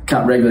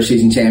 regular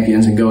season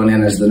champions and going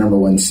in as the number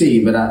 1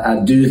 seed, but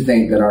I do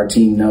think that our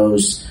team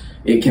knows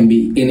it can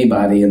beat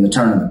anybody in the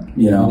tournament,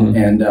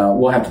 and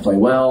we'll have to play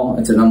well.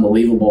 It's an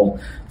unbelievable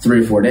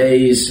 3 or 4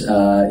 days,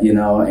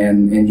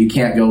 and you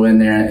can't go in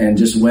there and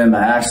just win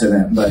by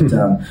accident,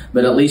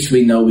 but at least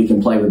we know we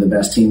can play with the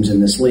best teams in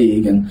this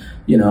league, and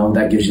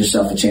that gives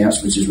yourself a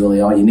chance, which is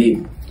really all you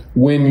need.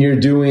 When you're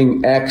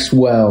doing X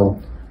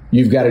well,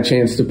 you've got a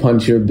chance to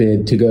punch your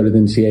bid to go to the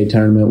NCAA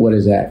tournament. What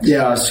is X?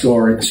 Yeah,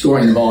 scoring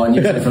the ball and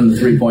usually from the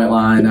 3-point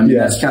line. I mean,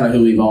 that's kind of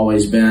who we've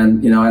always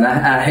been, and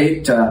I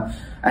hate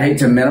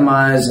to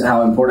minimize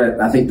how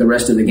important I think the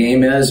rest of the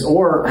game is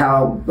or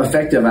how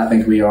effective I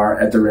think we are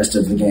at the rest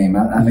of the game.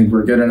 I think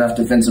we're good enough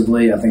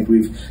defensively. I think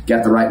we've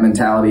got the right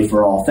mentality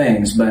for all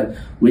things, but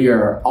we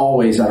are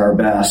always at our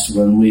best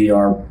when we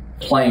are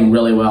playing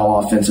really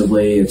well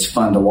offensively. It's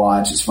fun to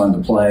watch. It's fun to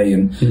play,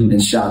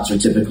 and shots are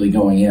typically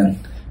going in.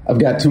 I've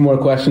got 2 more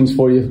questions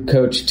for you,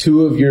 Coach.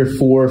 2 of your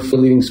 4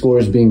 leading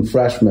scorers being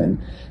freshmen.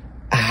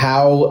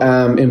 How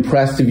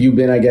impressed have you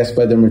been, I guess,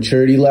 by their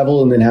maturity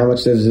level, and then how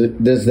much does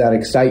that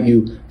excite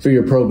you for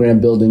your program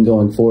building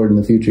going forward in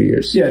the future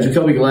years? Yeah,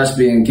 Jacoby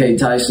Gillespie and Cade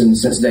Tyson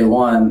since day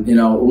one.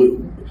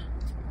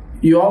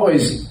 You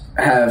always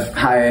have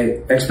high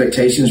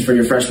expectations for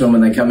your freshmen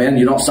when they come in.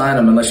 You don't sign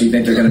them unless you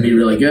think they're going to be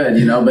really good,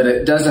 but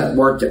it doesn't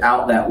work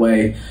out that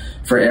way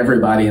for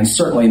everybody, and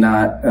certainly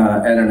not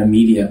at an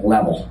immediate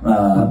level.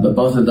 But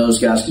both of those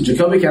guys,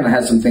 Jacoby kind of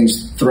had some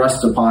things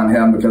thrust upon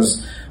him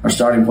because our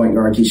starting point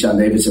guard, Keyshawn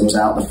Davidson, was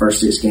out the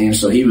first 6 games,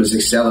 so he was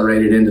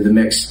accelerated into the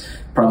mix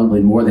probably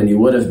more than he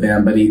would have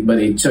been. But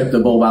he took the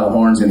bull by the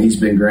horns, and he's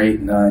been great,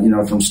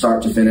 from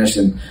start to finish,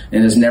 and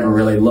has never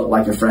really looked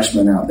like a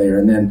freshman out there.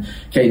 And then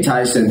Cade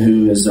Tyson,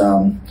 who is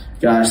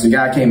the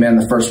guy came in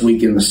the first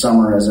week in the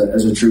summer as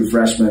a true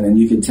freshman, and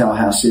you could tell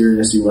how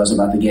serious he was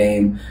about the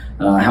game,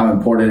 how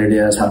important it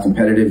is, how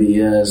competitive he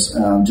is,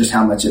 just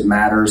how much it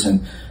matters.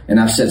 And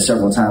I've said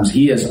several times,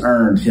 he has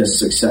earned his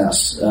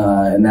success,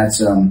 and that's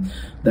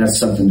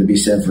something to be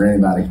said for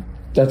anybody.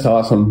 That's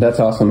awesome.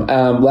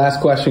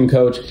 Last question,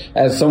 Coach.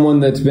 As someone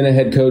that's been a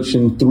head coach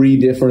in 3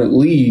 different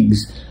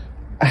leagues,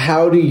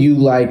 how do you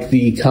like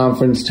the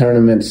conference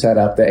tournament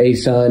setup? The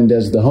ASUN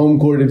does the home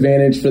court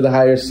advantage for the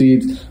higher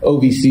seeds.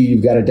 OVC,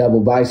 you've got a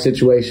double bye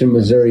situation.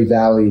 Missouri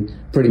Valley,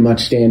 pretty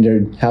much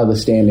standard how the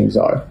standings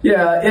are.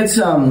 Yeah, it's,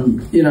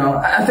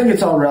 I think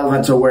it's all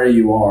relevant to where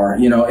you are.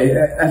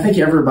 I think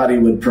everybody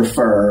would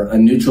prefer a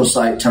neutral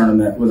site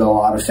tournament with a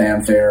lot of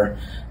fanfare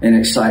and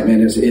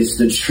excitement. It's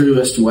the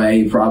truest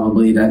way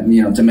probably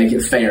to make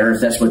it fair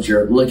if that's what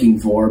you're looking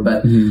for.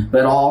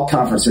 But all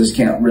conferences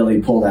can't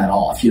really pull that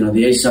off. The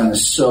ASUN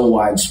is so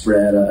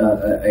widespread.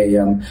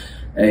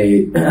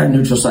 A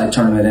neutral site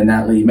tournament in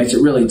that league makes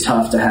it really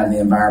tough to have the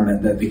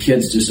environment that the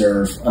kids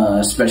deserve,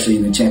 especially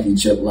in the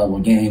championship level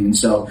game. And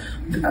so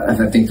I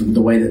think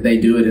the way that they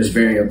do it is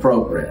very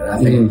appropriate.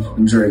 I think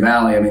Missouri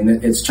Valley,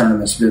 its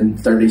tournament's been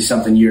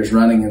 30-something years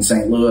running in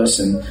St. Louis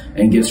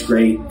and gets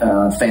great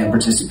fan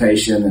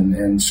participation,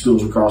 and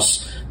schools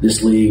across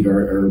this league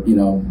are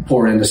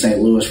pour into St.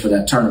 Louis for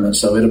that tournament.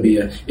 So it'll be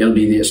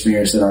the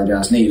experience that our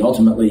guys need.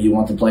 Ultimately, you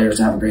want the players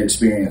to have a great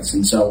experience,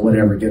 and so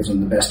whatever gives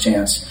them the best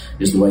chance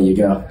is the way you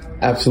go.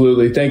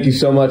 Absolutely. Thank you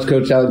so much,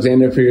 Coach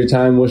Alexander, for your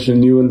time.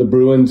 Wishing you and the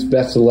Bruins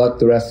best of luck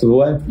the rest of the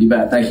way. You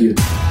bet. Thank you.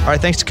 All right,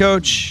 thanks to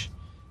Coach.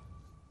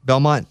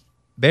 Belmont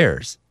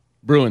Bears.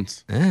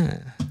 Bruins.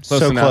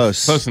 So enough.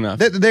 close. Close enough.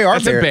 They are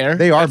That's a bear.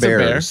 They are That's a bear.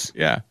 bears.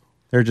 Yeah.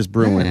 They're just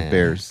Bruin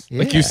Bears. Yeah.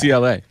 Like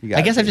UCLA. You got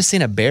I guess it. I've just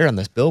seen a bear on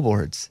those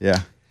billboards.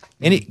 Yeah.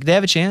 They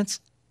have a chance?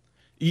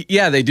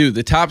 Yeah, they do.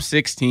 The top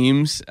 6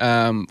 teams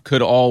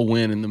could all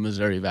win in the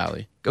Missouri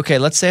Valley. Okay,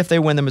 let's say if they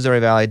win the Missouri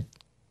Valley,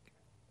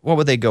 what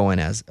would they go in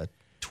as? A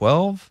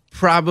 12?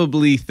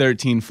 Probably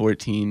 13,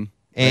 14.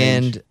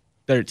 And range.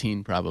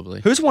 13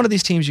 probably. who's one of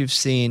these teams you've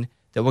seen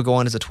that will go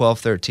in as a 12,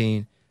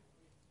 13?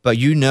 But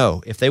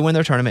if they win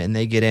their tournament and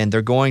they get in,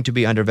 they're going to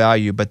be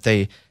undervalued, but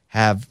they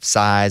have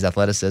size,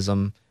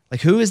 athleticism.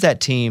 Like, who is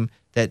that team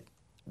that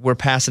we're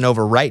passing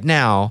over right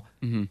now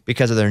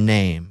because of their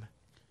name?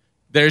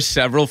 There's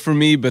several for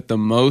me, but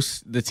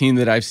the team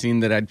that I've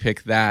seen that I'd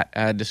pick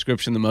that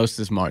description the most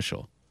is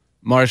Marshall.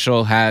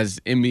 Marshall has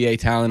NBA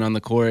talent on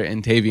the court,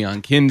 and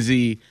Tavion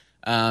Kinsey,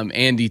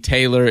 Andy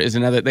Taylor is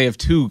another. They have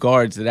 2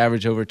 guards that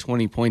average over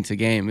 20 points a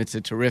game. It's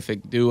a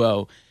terrific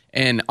duo.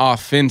 And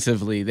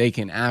offensively, they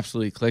can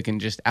absolutely click and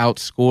just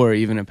outscore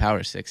even a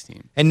Power 6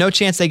 team. And no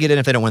chance they get in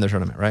if they don't win their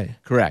tournament, right?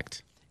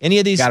 Correct. Any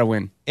of these Gotta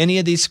win. Any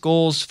of these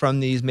schools from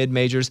these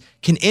mid-majors,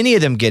 can any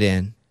of them get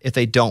in if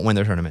they don't win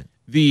their tournament?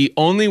 The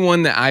only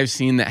one that I've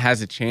seen that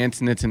has a chance,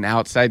 and it's an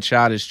outside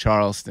shot, is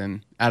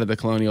Charleston out of the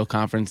Colonial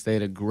Conference. They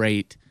had a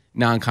great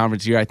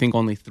non-conference year. I think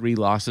only 3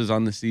 losses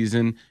on the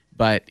season.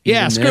 But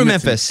yeah, screw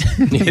Memphis.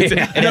 It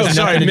has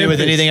nothing to do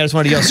with anything. I just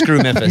wanted to yell,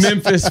 screw Memphis.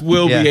 Memphis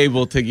will be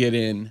able to get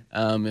in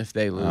if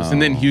they lose.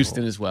 And then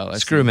Houston as well.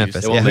 Screw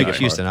Memphis. They won't make it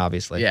Houston,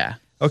 obviously. Yeah.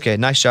 Okay,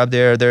 nice job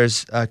there.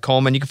 There's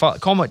Coleman. You can follow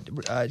Coleman.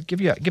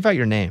 Give out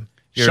your name.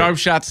 Sharp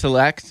Shot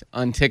Select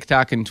on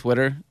TikTok and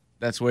Twitter.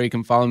 That's where you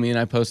can follow me, and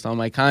I post all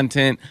my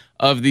content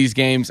of these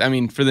games. I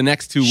mean, for the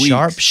next 2 weeks.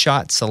 Sharp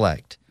Shot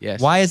Select.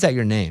 Yes. Why is that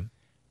your name?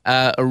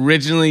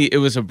 Originally, it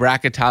was a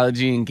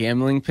bracketology and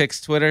gambling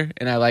picks Twitter,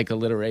 and I like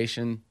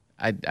alliteration.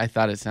 I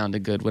thought it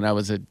sounded good when I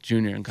was a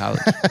junior in college.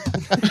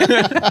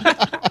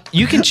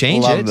 You can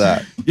change Love it.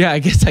 that. Yeah, I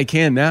guess I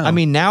can now. I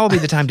mean, now would be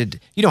the time to.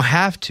 You don't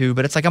have to,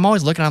 but it's like I'm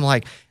always looking. I'm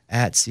like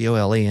at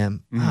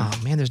COLEM.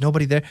 Oh man, there's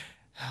nobody there.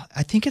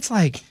 I think it's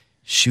like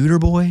Shooter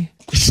Boy.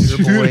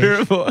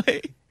 Shooter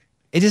boy.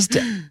 It's just.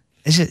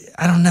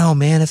 I don't know,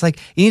 man. It's like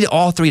you need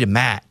all 3 to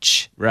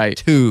match. Right.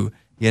 2.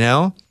 You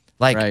know,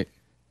 like Right.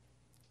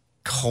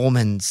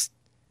 Coleman's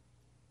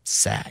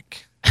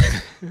sack.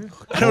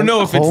 I don't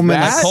know if it's Coleman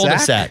that,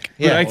 cul-de-sac.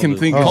 but I can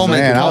think Oh, of Coleman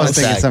man, I was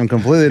cul-de-sac. thinking something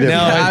completely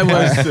different. I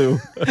was too.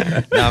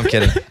 No, I'm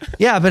kidding.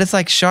 Yeah, but it's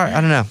like sharp.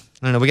 I don't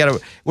know.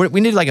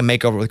 We need like a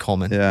makeover with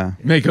Coleman. Yeah.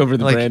 Make over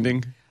the Like-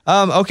 branding.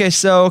 Okay,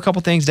 so a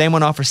couple things. Dame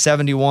went off for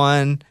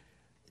 71.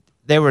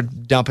 They were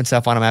dumping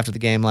stuff on him after the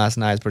game last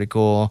night. It's pretty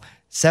cool.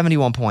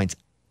 71 points.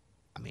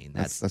 I mean,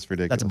 that's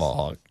ridiculous. That's a ball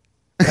hog.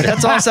 But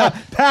that's also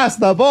Pass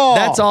the ball.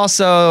 that's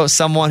also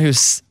someone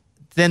who's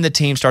then the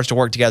team starts to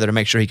work together to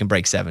make sure he can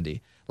break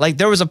 70. Like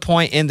there was a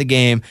point in the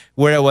game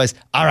where it was,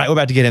 all right, we're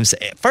about to get him.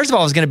 First of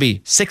all, it was going to be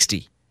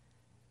 60.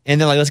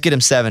 And then let's get him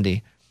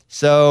 70.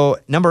 So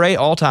number 8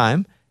 all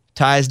time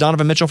ties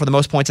Donovan Mitchell for the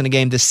most points in a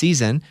game this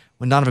season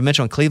when Donovan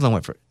Mitchell and Cleveland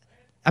went for,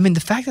 I mean, the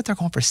fact that they're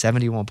going for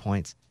 71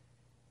 points.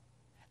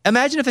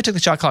 Imagine if they took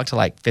the shot clock to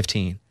like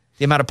 15,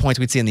 the amount of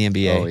points we'd see in the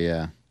NBA. Oh,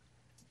 yeah.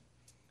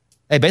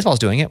 Hey, baseball's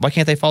doing it. Why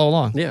can't they follow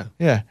along? Yeah.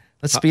 Yeah.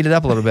 Let's speed it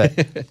up a little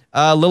bit.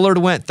 Lillard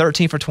went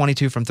 13 for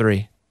 22 from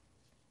 3.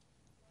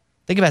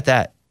 Think about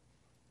that.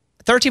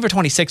 13 for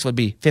 26 would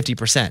be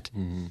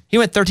 50%. He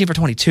went 13 for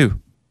 22.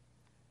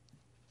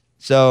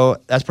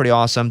 So that's pretty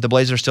awesome. The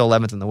Blazers are still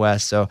 11th in the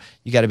West, so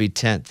you got to be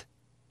 10th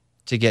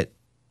to get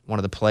one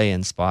of the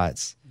play-in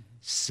spots.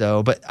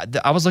 So, but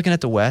I was looking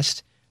at the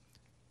West,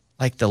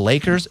 like the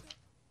Lakers,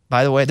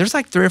 by the way, there's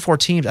like 3 or 4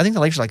 teams. I think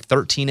the Lakers are like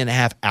 13 and a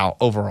half out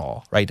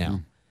overall right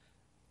now.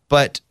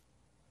 But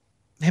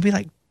maybe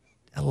like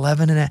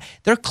 11 and a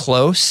half. They're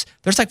close.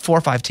 There's like 4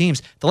 or 5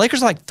 teams. The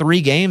Lakers are like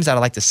 3 games out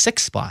of like the 6th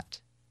spot,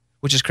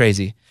 which is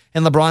crazy.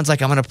 And LeBron's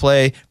like, I'm going to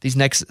play these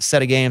next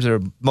set of games that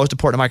are most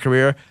important in my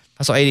career.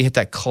 I saw AD hit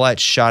that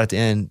clutch shot at the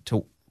end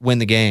to win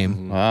the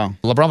game. Wow.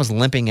 LeBron was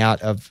limping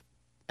out of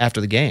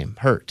after the game,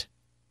 hurt.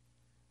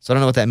 So I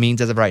don't know what that means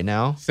as of right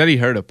now. Said he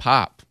heard a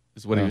pop,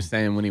 is what he was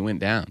saying when he went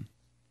down.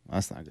 Well,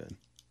 that's not good.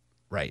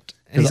 Right.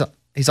 And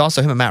he's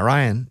also him and Matt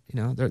Ryan.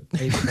 You know,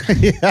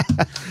 Yeah.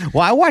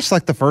 Well, I watched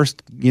like the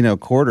first,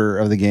 quarter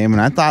of the game,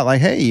 and I thought like,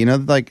 hey,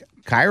 like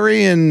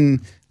Kyrie and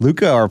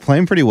Luka are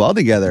playing pretty well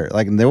together.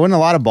 Like there wasn't a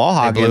lot of ball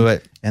hogging. blew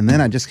it. And then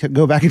I just could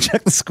go back and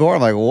check the score.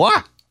 I'm like,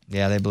 what?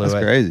 yeah, they blew That's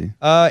it.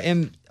 crazy.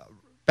 In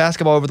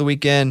basketball over the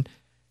weekend,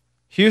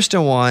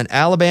 Houston won.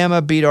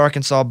 Alabama beat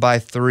Arkansas by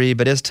 3,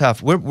 but it's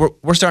tough.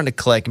 We're starting to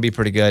click and be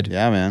pretty good.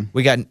 Yeah, man.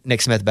 We got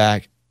Nick Smith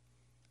back.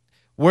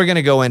 We're going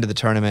to go into the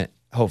tournament,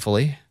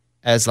 hopefully,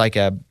 as like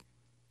a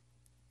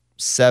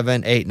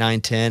 7, 8,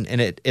 9, 10,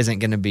 and it isn't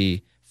going to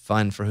be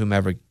fun for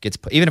whomever gets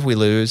put. Even if we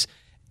lose,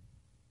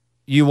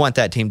 you want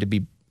that team to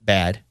be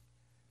bad,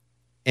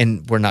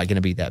 and we're not going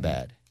to be that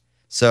bad.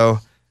 So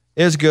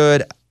it was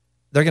good.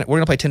 We're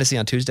going to play Tennessee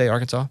on Tuesday,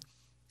 Arkansas,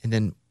 and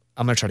then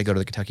I'm going to try to go to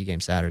the Kentucky game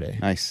Saturday.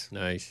 Nice.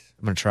 Nice.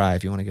 I'm going to try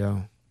if you want to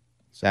go.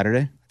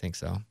 Saturday. I think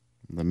so.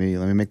 Let me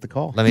make the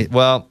call.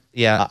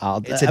 Yeah.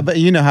 But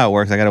you know how it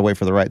works. I got to wait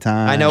for the right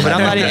time. I know, but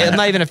I'm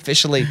not even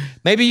officially.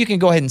 Maybe you can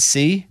go ahead and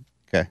see.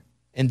 Okay.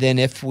 And then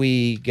if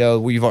we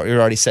go, you're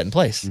already set in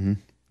place. Mm-hmm.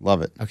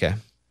 Love it. Okay.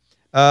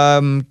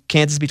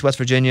 Kansas beats West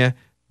Virginia,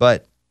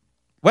 but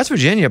West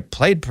Virginia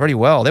played pretty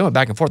well. They went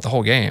back and forth the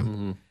whole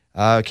game.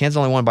 Kansas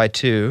only won by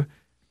 2.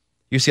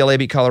 UCLA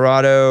beat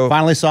Colorado.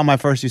 Finally saw my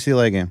first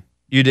UCLA game.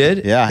 You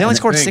did? Yeah. They only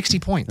scored 60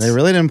 points. They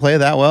really didn't play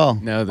that well.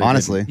 No, they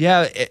honestly. didn't.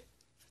 Yeah.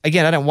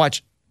 Again, I didn't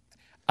watch.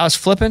 I was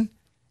flipping,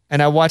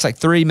 and I watched like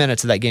 3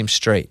 minutes of that game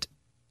straight.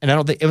 And I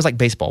don't think it was like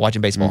baseball,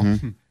 watching baseball.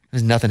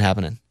 There's nothing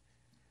happening.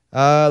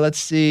 Let's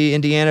see.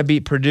 Indiana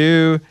beat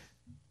Purdue.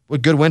 A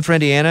good win for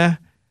Indiana.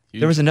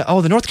 There was the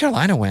North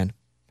Carolina win.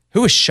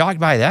 Who was shocked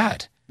by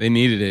that? They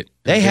needed it.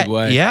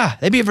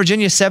 They beat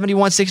Virginia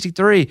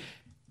 71-63.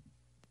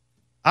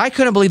 I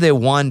couldn't believe they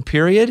won,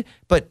 period.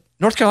 But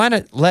North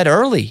Carolina led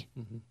early.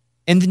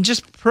 And then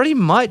just pretty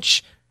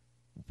much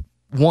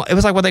won. It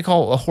was like what they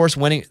call a horse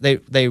winning.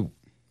 They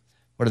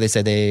what do they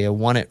say? They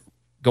won it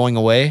going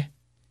away.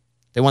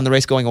 They won the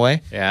race going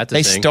away. Yeah, that's a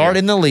they thing, start yeah.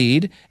 in the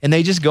lead, and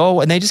they just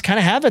go, and they just kind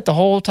of have it the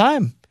whole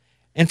time.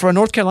 And for a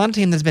North Carolina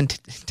team that's been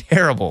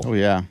terrible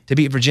to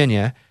beat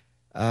Virginia.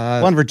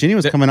 Well, and Virginia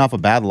was coming off a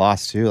bad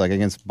loss, too, like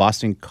against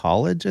Boston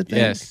College, I think.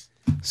 Yes.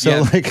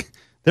 So,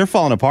 they're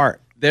falling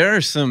apart. There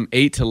are some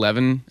 8 to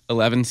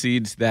 11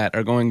 seeds that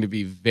are going to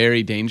be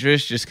very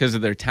dangerous just because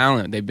of their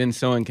talent. They've been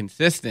so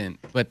inconsistent,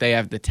 but they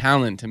have the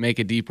talent to make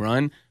a deep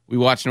run. We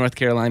watched North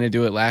Carolina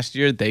do it last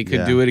year. They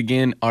could do it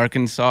again.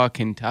 Arkansas,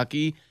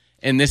 Kentucky.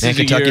 And this is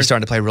Kentucky's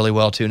starting to play really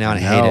well, too, now, and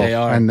I hate it. They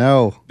are. I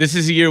know. This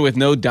is a year with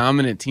no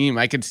dominant team.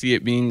 I could see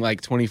it being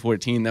like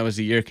 2014. That was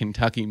the year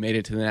Kentucky made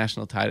it to the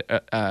national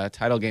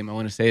title game, I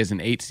want to say, as an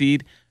 8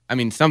 seed. I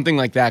mean, something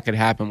like that could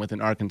happen with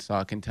an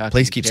Arkansas, Kentucky.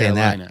 Please keep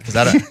Carolina. saying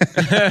that,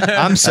 because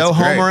I'm so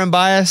homer and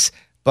biased.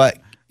 But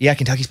yeah,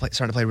 Kentucky's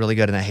starting to play really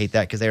good, and I hate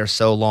that because they are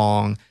so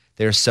long,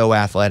 they're so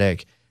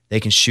athletic, they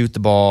can shoot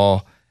the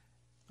ball.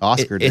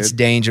 It's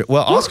dangerous.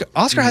 Well,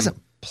 Oscar hasn't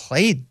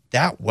played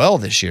that well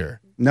this year.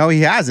 No,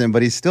 he hasn't,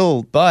 but he's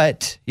still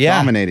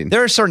dominating.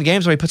 There are certain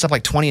games where he puts up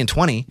like 20 and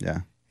 20. Yeah.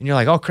 And you're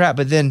like, oh crap.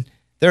 But then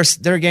there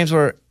are games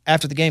where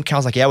after the game,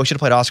 Cal's like, yeah, we should have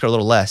played Oscar a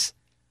little less.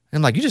 And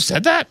I'm like, you just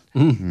said that?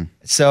 Mm-hmm.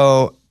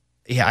 So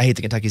yeah, I hate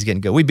the Kentucky's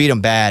getting good. We beat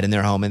them bad in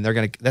their home, and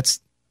that's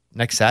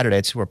next Saturday.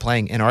 It's who we're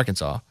playing in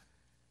Arkansas.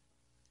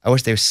 I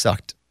wish they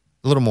sucked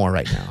a little more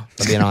right now,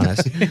 if I'm being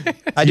honest.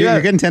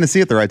 You're getting Tennessee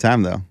at the right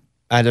time, though.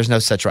 There's no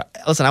such right.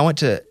 Listen, I went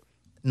to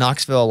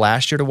Knoxville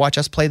last year to watch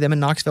us play them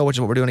in Knoxville, which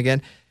is what we're doing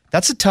again.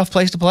 That's a tough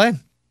place to play.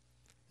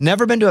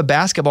 Never been to a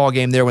basketball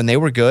game there when they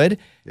were good.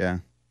 Yeah.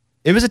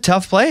 It was a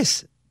tough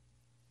place.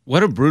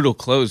 What a brutal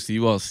close to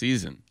you all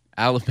season.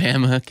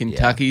 Alabama,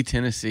 Kentucky,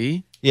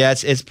 Tennessee. Yeah,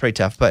 it's pretty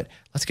tough, but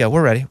let's go.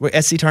 We're ready.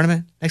 We're SC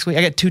tournament next week.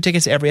 I got 2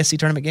 tickets to every SC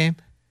tournament game.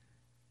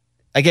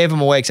 I gave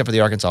them away except for the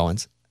Arkansas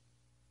ones.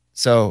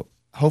 So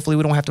hopefully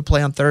we don't have to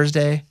play on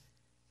Thursday.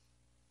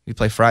 We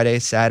play Friday,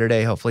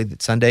 Saturday, hopefully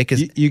Sunday.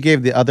 Cause you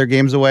gave the other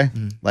games away?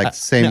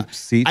 Same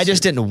seats? I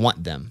just didn't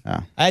want them.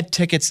 Oh. I had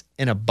tickets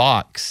in a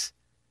box.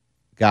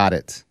 Got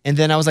it. And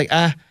then I was like,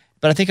 but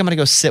I think I'm going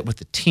to go sit with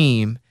the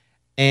team.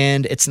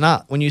 And it's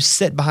not, when you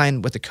sit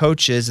behind with the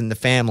coaches and the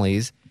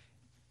families,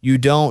 you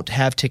don't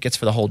have tickets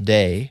for the whole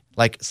day,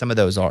 like some of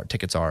those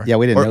tickets are. Yeah,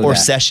 we didn't know that. Or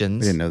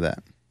sessions. We didn't know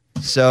that.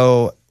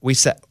 So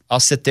I'll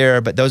sit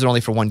there, but those are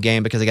only for one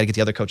game because I got to get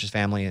the other coach's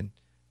family and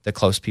the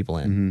close people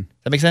in. Mm-hmm. Does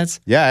that make sense?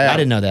 Yeah. I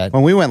didn't know that.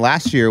 When we went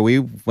last year, we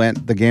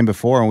went the game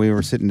before and we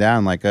were sitting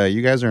down like,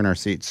 you guys are in our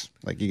seats.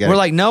 Like you got. We're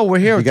like, no, we're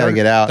here. You got to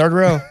get out. Third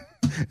row.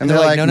 And they're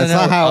like, no, that's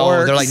not how it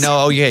works. They're like,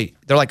 no,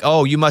 They're like,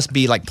 oh, you must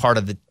be like part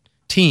of the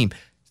team.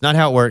 It's not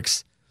how it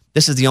works.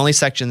 This is the only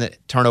section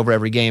that turn over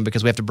every game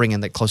because we have to bring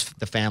in the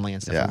family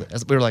and stuff. Yeah.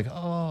 We were like,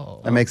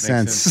 oh. That makes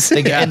sense.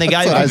 And the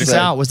guy who picked us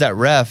out was that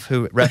ref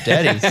who refed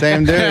Eddie.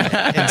 Same dude.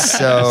 And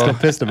so I'm still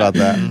pissed about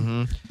that.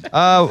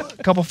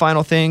 A couple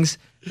final things.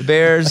 The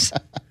Bears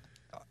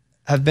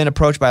have been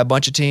approached by a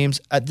bunch of teams.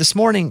 This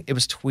morning, it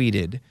was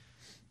tweeted,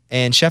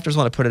 and Schefter's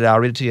want to put it out. I'll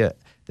read it to you.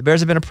 The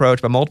Bears have been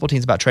approached by multiple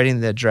teams about trading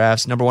the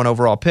draft's number 1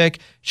 overall pick.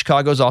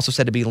 Chicago's also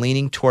said to be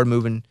leaning toward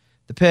moving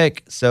the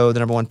pick, so the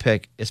number 1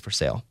 pick is for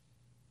sale.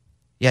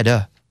 Yeah,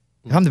 duh.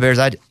 If I'm the Bears,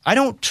 I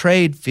don't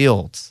trade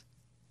Fields.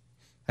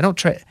 I don't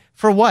trade.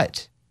 For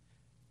what?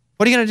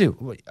 What are you going to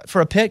do?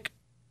 For a pick?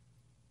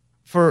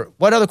 For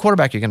what other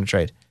quarterback are you going to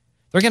trade?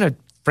 They're going to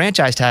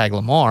franchise tag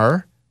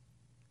Lamar.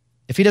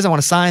 If he doesn't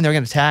want to sign, they're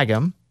going to tag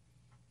him.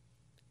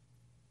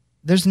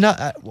 There's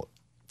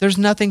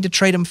nothing to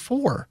trade him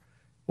for.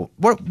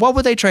 What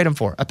would they trade him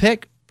for? A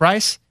pick?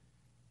 Bryce?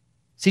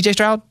 CJ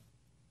Stroud?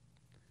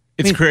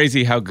 It's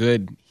crazy how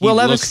good he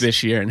looks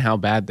this year and how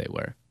bad they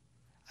were.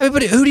 I mean,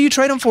 but who do you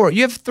trade him for?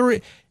 You have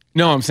 3.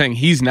 No, I'm saying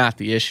he's not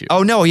the issue.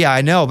 Oh no, yeah,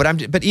 I know,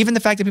 but even the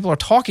fact that people are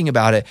talking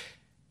about it,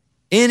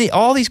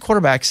 all these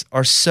quarterbacks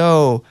are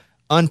so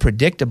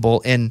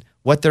unpredictable in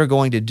what they're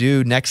going to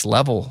do next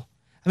level.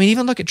 I mean,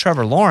 even look at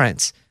Trevor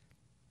Lawrence.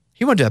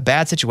 He went to a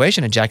bad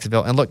situation in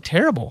Jacksonville and looked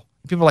terrible.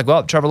 People are like,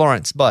 well, Trevor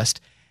Lawrence,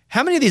 bust.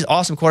 How many of these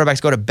awesome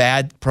quarterbacks go to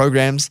bad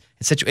programs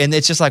and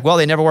it's just like, well,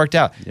 they never worked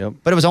out. Yep.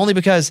 But it was only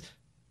because,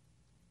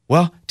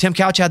 well, Tim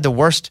Couch had the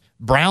worst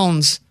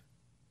Browns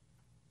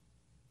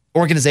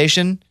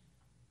organization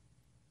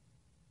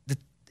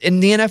in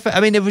the NFL. I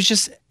mean, it was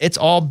just, it's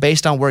all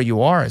based on where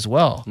you are as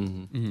well.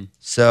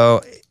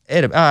 So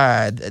they're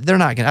not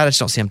going to, I just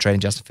don't see them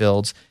trading Justin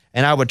Fields.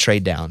 And I would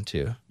trade down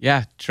too.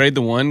 Yeah, trade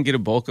the one, get a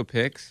bulk of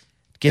picks,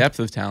 depth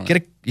of talent.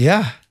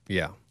 Yeah.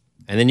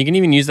 And then you can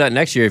even use that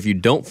next year if you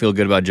don't feel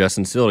good about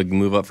Justin Fields to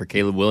move up for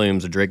Caleb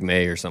Williams or Drake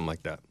May or something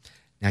like that.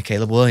 Now,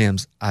 Caleb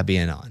Williams, I'd be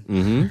in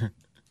on.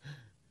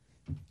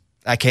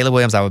 Caleb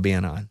Williams, I would be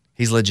in on.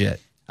 He's legit.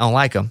 I don't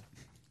like him.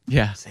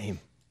 Yeah. Same.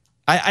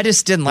 I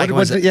just didn't like him.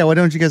 Why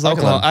don't you guys like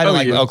Oklahoma. him? I don't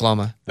like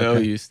Oklahoma. The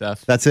OU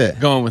stuff. That's it.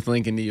 Going with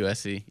Lincoln to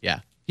USC. Yeah.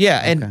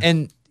 Yeah,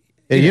 and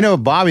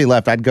if Bobby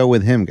left, I'd go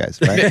with him, guys,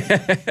 right?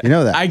 You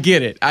know that. I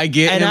get it. I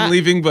get And him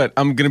leaving, but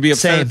I'm going to be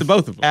upset at the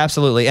both of them.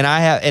 Absolutely. And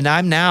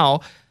I'm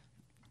now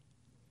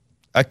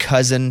a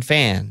cousin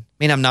fan. I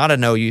mean, I'm not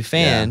an OU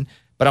fan,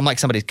 but I'm like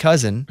somebody's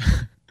cousin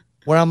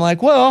where I'm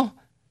like, well,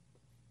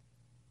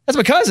 that's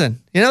my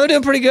cousin. You know, they're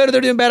doing pretty good or they're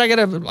doing bad. I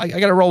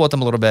gotta roll with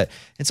them a little bit.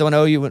 And so in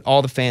OU, when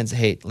all the fans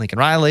hate Lincoln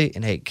Riley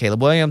and hate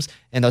Caleb Williams,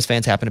 and those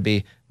fans happen to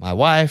be my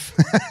wife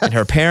and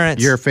her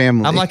parents. Your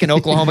family. I'm like an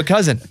Oklahoma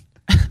cousin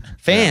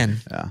fan.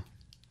 Yeah.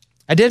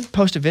 I did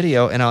post a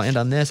video, and I'll end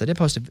on this.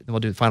 We'll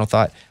do the final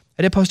thought.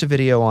 I did post a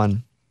video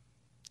on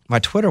my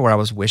Twitter where I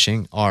was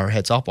wishing our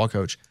head softball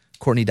coach,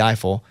 Courtney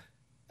Deifel,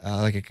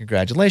 like a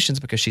congratulations,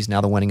 because she's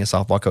now the winningest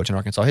softball coach in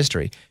Arkansas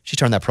history. She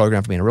turned that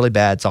program from being a really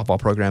bad softball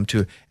program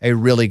to a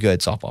really good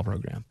softball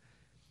program.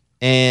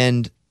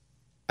 And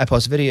I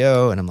post a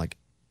video, and I'm like,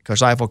 Coach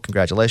Deifel,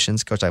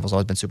 congratulations. Coach Deifel's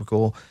always been super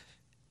cool.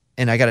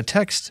 And I got a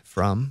text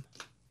from,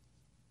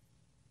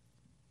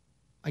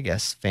 I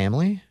guess,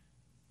 family.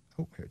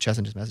 Oh, here,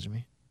 Chesson just messaged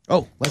me.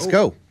 Oh, let's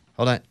go.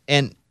 Hold on.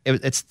 And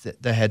it's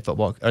the head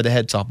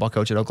softball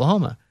coach at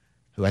Oklahoma,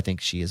 who I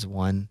think she has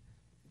won.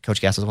 Coach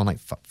Gass has won like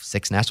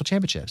 6 national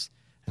championships.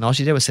 And all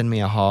she did was send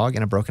me a hog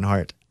and a broken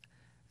heart.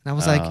 And I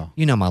was like,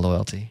 you know my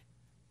loyalty.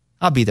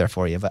 I'll be there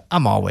for you, but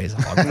I'm always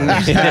hog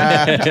first.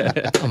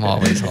 I'm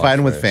always hog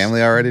Fighting with first.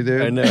 family already,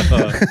 dude. I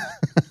know.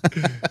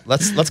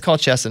 Let's call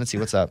Chesson and see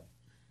what's up.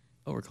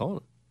 Oh, we're calling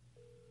him.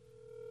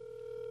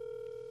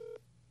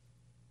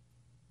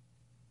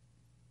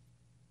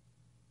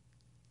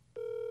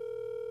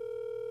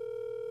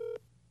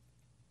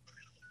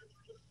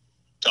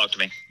 Talk to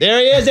me. There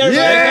he is,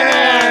 everybody.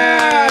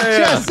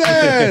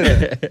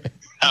 Chesson!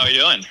 How are you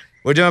doing?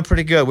 We're doing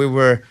pretty good. We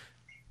were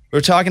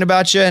talking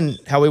about you and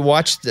how we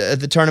watched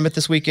the tournament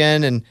this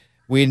weekend, and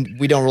we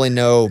don't really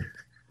know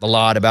a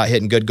lot about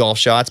hitting good golf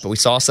shots, but we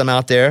saw some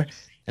out there,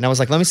 and I was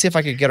like, let me see if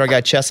I could get our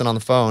guy Chesson on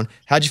the phone.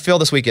 How'd you feel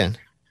this weekend?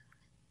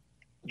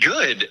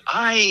 Good.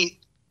 I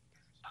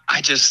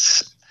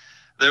just,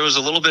 there was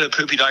a little bit of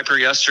poopy diaper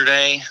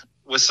yesterday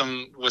with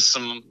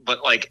some,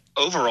 but like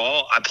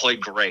overall, I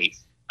played great.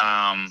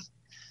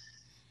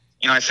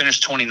 I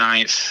finished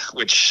 29th,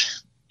 which,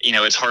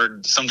 it's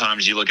hard.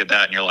 Sometimes you look at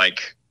that and you're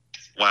like,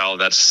 wow,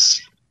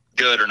 that's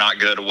good or not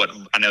good. Or what?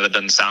 I know that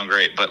doesn't sound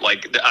great, but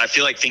like, I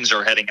feel like things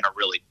are heading in a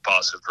really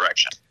positive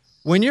direction.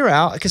 When you're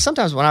out, because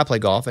sometimes when I play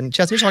golf, and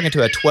Chesson, you're talking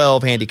to a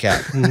 12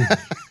 handicap.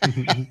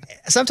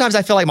 Sometimes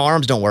I feel like my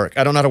arms don't work.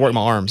 I don't know how to work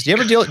my arms. Do you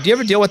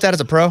ever deal with that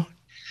as a pro?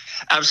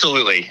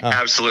 Absolutely.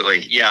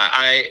 Absolutely.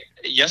 Yeah.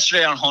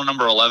 Yesterday on hole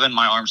number 11,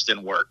 my arms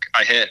didn't work.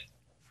 I hit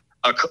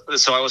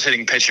so I was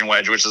hitting pitch and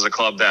wedge, which is a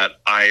club that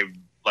I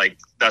like.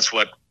 That's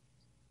what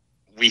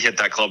we hit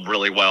that club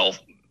really well,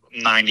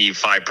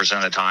 95%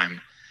 of the time.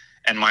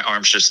 And my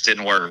arms just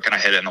didn't work, and I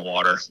hit it in the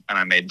water, and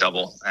I made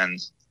double, and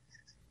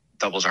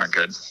doubles aren't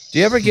good. Do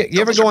you ever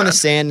go in the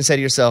sand and say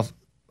to yourself,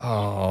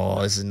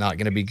 "Oh, this is not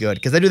going to be good"?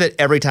 Because I do that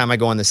every time I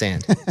go in the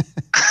sand.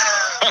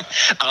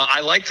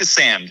 I like the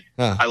sand.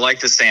 Huh. I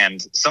like the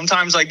sand.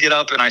 Sometimes I get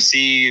up and I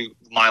see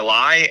my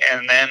lie,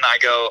 and then I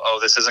go, "Oh,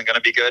 this isn't going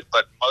to be good."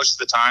 But most of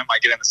the time, I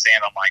get in the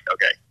sand. I'm like,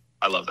 "Okay,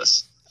 I love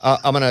this."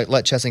 I'm going to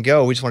let Chesson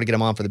go. We just want to get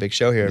him on for the big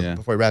show here Yeah.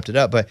 before we wrapped it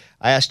up. But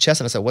I asked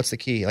Chesson, I said, "What's the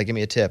key? Like, give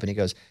me a tip." And he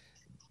goes,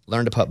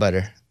 "Learn to putt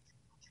better."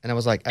 And I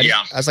was like, I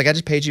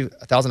just paid you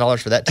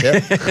 $1,000 for that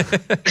tip.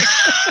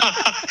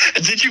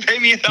 Did you pay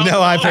me $1,000?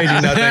 No, I paid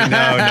you nothing.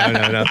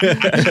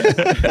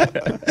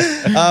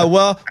 No.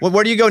 Well,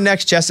 where do you go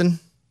next, Chesson?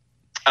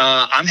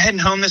 I'm heading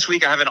home this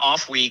week. I have an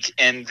off week,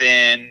 and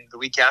then the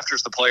week after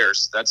is the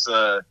Players. That's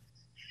a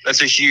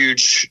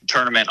huge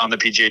tournament on the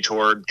PGA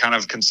Tour, kind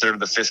of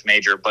considered the 5th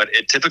major, but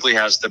it typically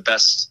has the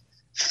best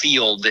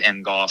field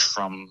in golf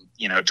from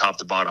top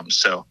to bottom.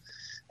 So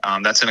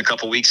that's in a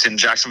couple weeks in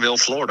Jacksonville,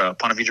 Florida,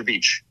 Ponte Vedra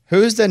Beach.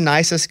 Who's the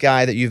nicest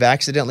guy that you've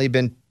accidentally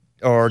been,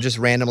 or just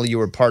randomly you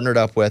were partnered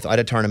up with at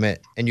a tournament,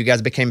 and you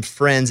guys became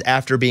friends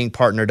after being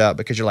partnered up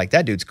because you're like,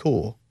 that dude's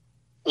cool?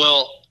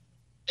 Well,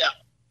 yeah,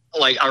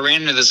 like I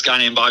ran into this guy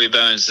named Bobby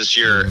Bones this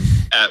year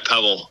at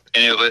Pebble,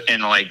 and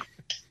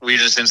we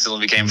just instantly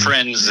became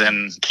friends,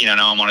 and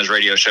now I'm on his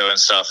radio show and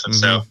stuff, and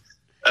so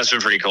That's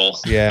been pretty cool.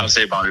 Yeah. I would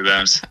say Bobby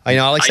Bones.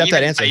 I'll accept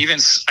that answer. I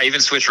even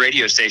switched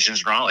radio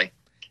stations in Raleigh.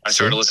 I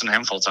started listening to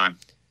him full time.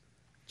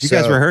 Did you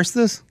guys rehearse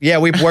this? Yeah,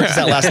 we worked this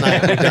out last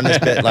night. We've done this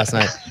bit last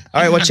night.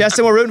 All right, well,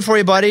 Chesson, we're rooting for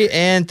you, buddy,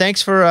 and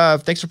thanks for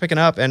picking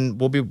up, and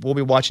we'll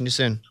be watching you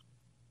soon.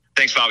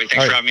 Thanks, Bobby.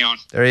 Thanks for having me on.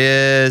 There he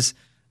is.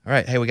 All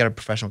right, hey, we got a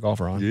professional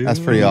golfer on. Yeah. That's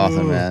pretty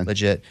awesome, man.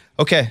 Legit.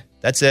 Okay,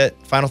 that's it.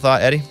 Final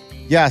thought, Eddie?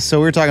 Yeah, so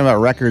we were talking about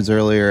records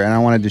earlier, and I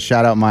wanted to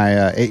shout out my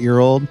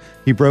 8-year-old.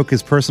 He broke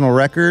his personal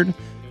record.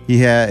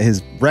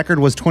 His record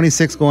was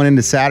 26 going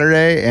into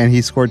Saturday, and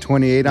he scored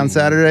 28 on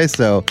Saturday.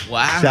 So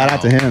shout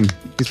out to him.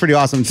 He's pretty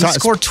awesome. He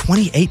scored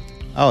 28.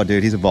 Oh,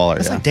 dude, he's a baller.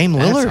 That's like Dame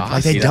Lillard. Awesome.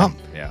 Like they dump.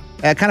 Yeah.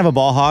 Kind of a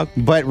ball hog,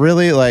 but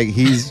really, like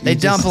They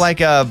dump like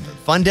a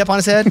fun dip on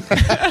his head.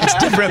 It's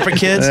different for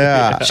kids.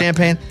 Yeah.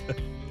 Champagne.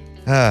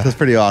 That's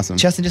pretty awesome.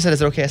 Chesson just said,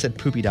 "Is it okay?" I said,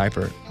 "Poopy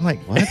diaper." I'm like,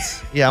 What?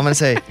 Yeah, I'm gonna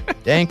say,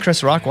 "Dang,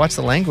 Chris Rock, watch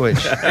the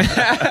language."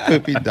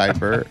 Poopy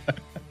diaper.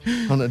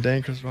 On the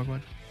dang Chris Rock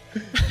one.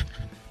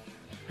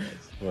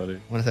 Funny.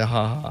 I want to say,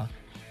 ha ha.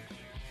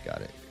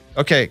 Got it.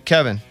 Okay,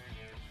 Kevin.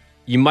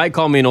 You might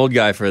call me an old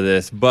guy for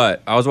this,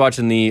 but I was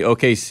watching the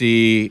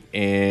OKC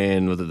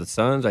and was it the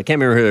Suns? I can't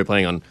remember who they were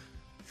playing on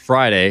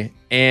Friday,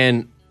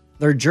 and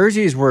their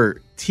jerseys were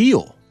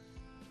teal.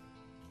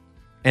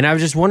 And I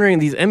was just wondering,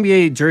 these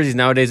NBA jerseys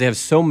nowadays, they have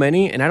so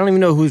many, and I don't even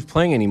know who's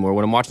playing anymore.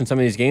 When I'm watching some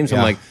of these games, I'm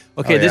like,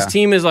 okay, this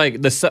team is like,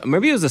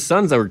 maybe it was the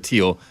Suns that were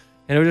teal.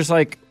 And it was just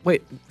like,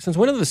 wait, since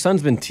when have the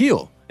Suns been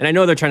teal? And I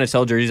know they're trying to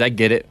sell jerseys, I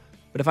get it.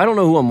 But if I don't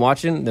know who I'm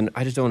watching, then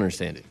I just don't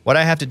understand it. What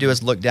I have to do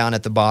is look down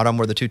at the bottom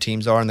where the two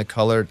teams are and the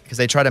color, because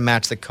they try to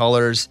match the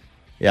colors.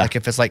 Yeah. Like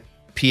if it's like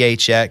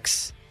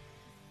PHX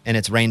and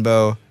it's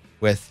rainbow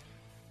with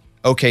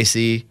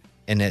OKC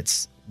and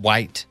it's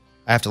white,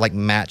 I have to like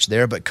match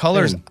there. But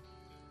colors,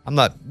 I'm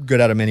not good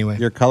at them anyway.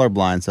 You're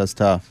colorblind, so that's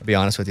tough. I'll be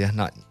honest with you.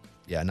 Not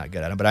good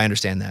at them, but I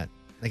understand that.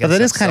 But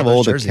that is kind of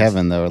old to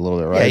Kevin, though, a little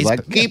bit, right? Yeah, he's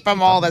like, keep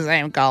them all the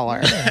same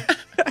color.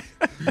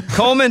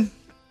 Coleman.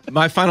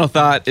 My final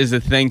thought is a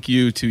thank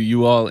you to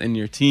you all and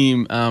your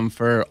team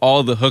for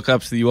all the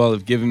hookups that you all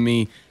have given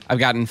me. I've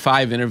gotten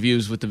 5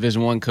 interviews with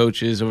Division I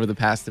coaches over the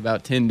past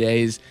about 10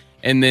 days.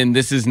 And then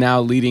this is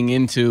now leading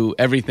into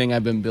everything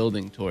I've been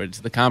building towards.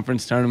 The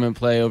conference tournament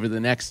play over the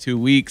next 2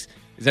 weeks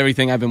is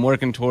everything I've been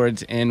working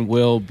towards and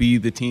will be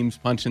the teams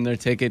punching their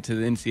ticket to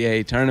the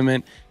NCAA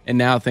tournament. And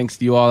now, thanks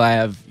to you all, I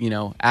have,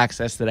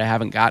 access that I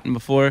haven't gotten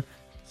before.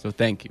 So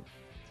thank you.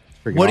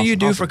 What do you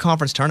do for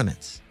conference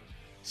tournaments?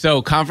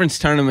 So conference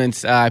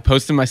tournaments, I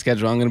posted my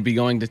schedule. I'm going to be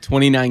going to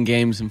 29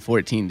 games in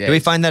 14 days. Do we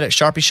find that at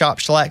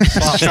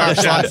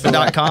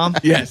SharpieShopSelect.com?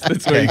 Yes,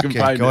 that's where you can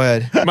find it. Go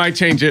ahead. Might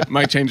change it.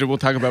 We'll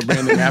talk about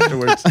branding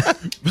afterwards.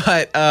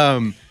 But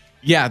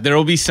there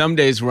will be some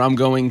days where I'm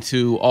going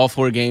to all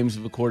 4 games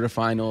of the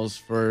quarterfinals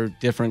for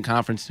different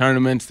conference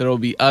tournaments. There will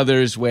be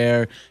others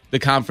where the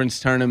conference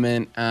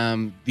tournament,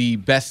 the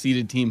best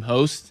seeded team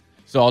hosts.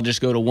 So I'll just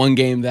go to one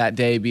game that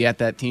day, be at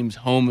that team's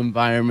home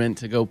environment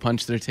to go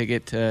punch their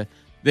ticket to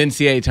the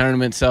NCAA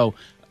tournament. So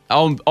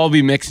I'll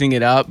be mixing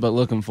it up, but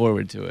looking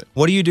forward to it.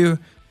 What do you do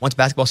once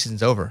basketball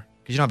season's over?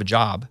 Because you don't have a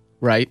job.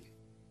 Right.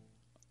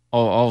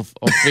 I'll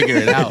figure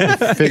it out.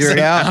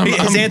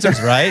 His answer's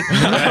right.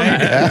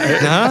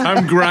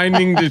 I'm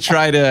grinding to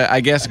try to, I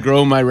guess,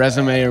 grow my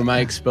resume or my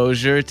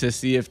exposure to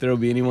see if there will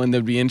be anyone that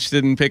would be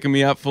interested in picking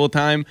me up full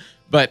time.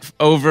 But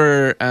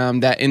over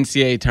that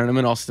NCAA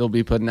tournament, I'll still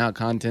be putting out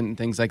content and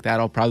things like that.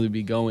 I'll probably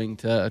be going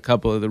to a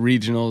couple of the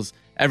regionals,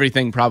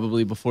 everything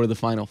probably before the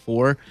Final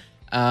Four,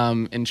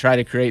 and try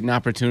to create an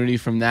opportunity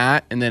from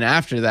that. And then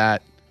after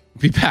that,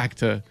 be back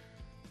to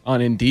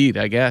on Indeed,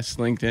 I guess,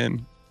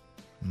 LinkedIn.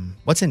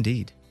 What's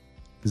Indeed?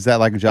 Is that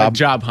like a job?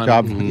 Job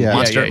hunting. Yeah.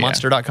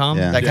 Monster.com?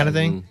 Yeah. That kind of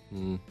thing?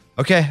 Mm-hmm.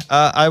 Okay.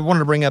 I wanted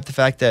to bring up the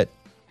fact that,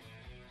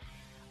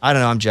 I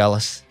don't know, I'm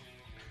jealous.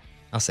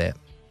 I'll say it.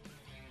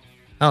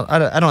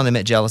 I don't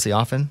admit jealousy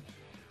often.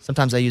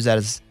 Sometimes I use that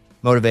as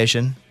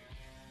motivation.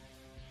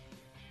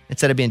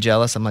 Instead of being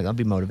jealous, I'm like, I'll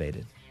be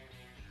motivated.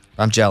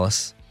 I'm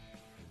jealous.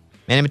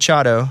 Manny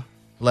Machado,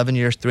 11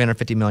 years,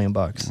 $350 million.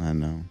 I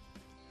know.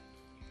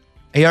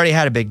 He already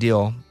had a big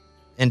deal.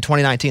 In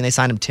 2019, they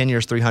signed him 10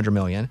 years, $300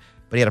 million,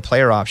 but he had a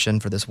player option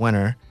for this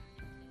winter.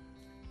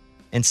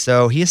 And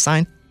so he is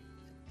signed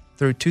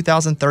through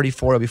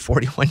 2034. He'll be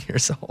 41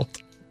 years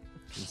old.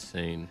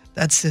 Insane.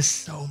 That's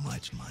just so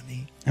much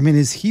money. I mean,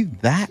 is he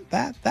that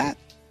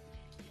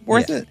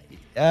worth it?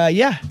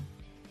 Yeah.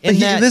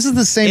 This is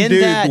the same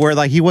dude where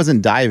like he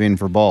wasn't diving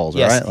for balls,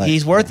 yes, right? Like,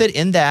 he's worth it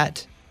in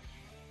that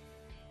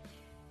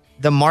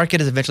the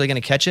market is eventually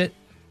going to catch it,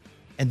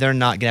 and they're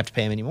not going to have to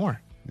pay him anymore.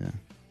 Yeah.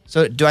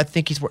 So do I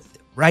think he's worth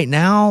right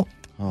now?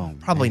 Oh,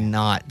 probably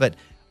not. But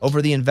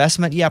over the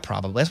investment, yeah,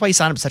 probably. That's why he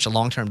signed up such a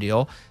long-term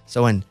deal.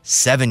 So in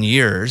 7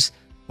 years,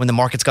 when the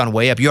market's gone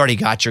way up, you already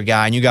got your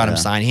guy and you got him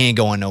signed. He ain't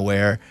going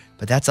nowhere.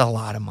 But that's a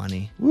lot of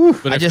money.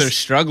 But if they're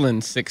struggling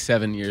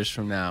 6-7 years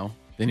from now,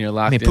 then you're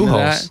locked into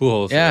that.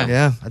 Pujols.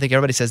 Yeah. I think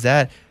everybody says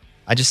that.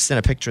 I just sent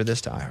a picture of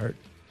this to iHeart.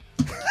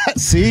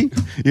 See?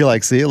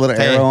 You see a little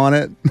arrow on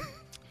it?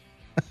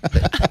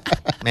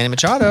 Manny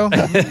Machado.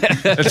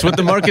 That's what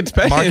the market's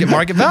paying.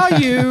 Market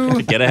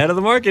value. Get ahead of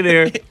the market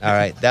here. All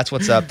right, that's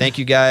what's up. Thank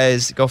you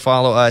guys. Go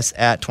follow us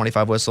at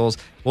 25 Whistles.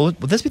 Will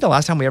this be the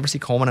last time we ever see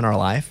Coleman in our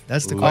life?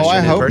 That's the question. I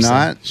in hope person.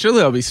 not.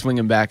 Surely I'll be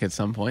swinging back at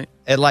some point.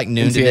 At like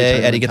noon NCAA today,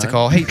 tournament Eddie gets a time.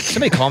 call. Hey,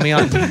 somebody call me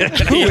on.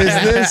 Who is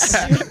this?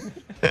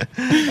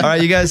 All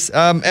right, you guys.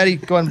 Eddie,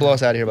 go ahead and blow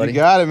us out of here, buddy. You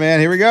got it, man.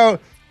 Here we go. All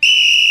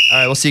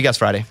right, we'll see you guys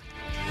Friday.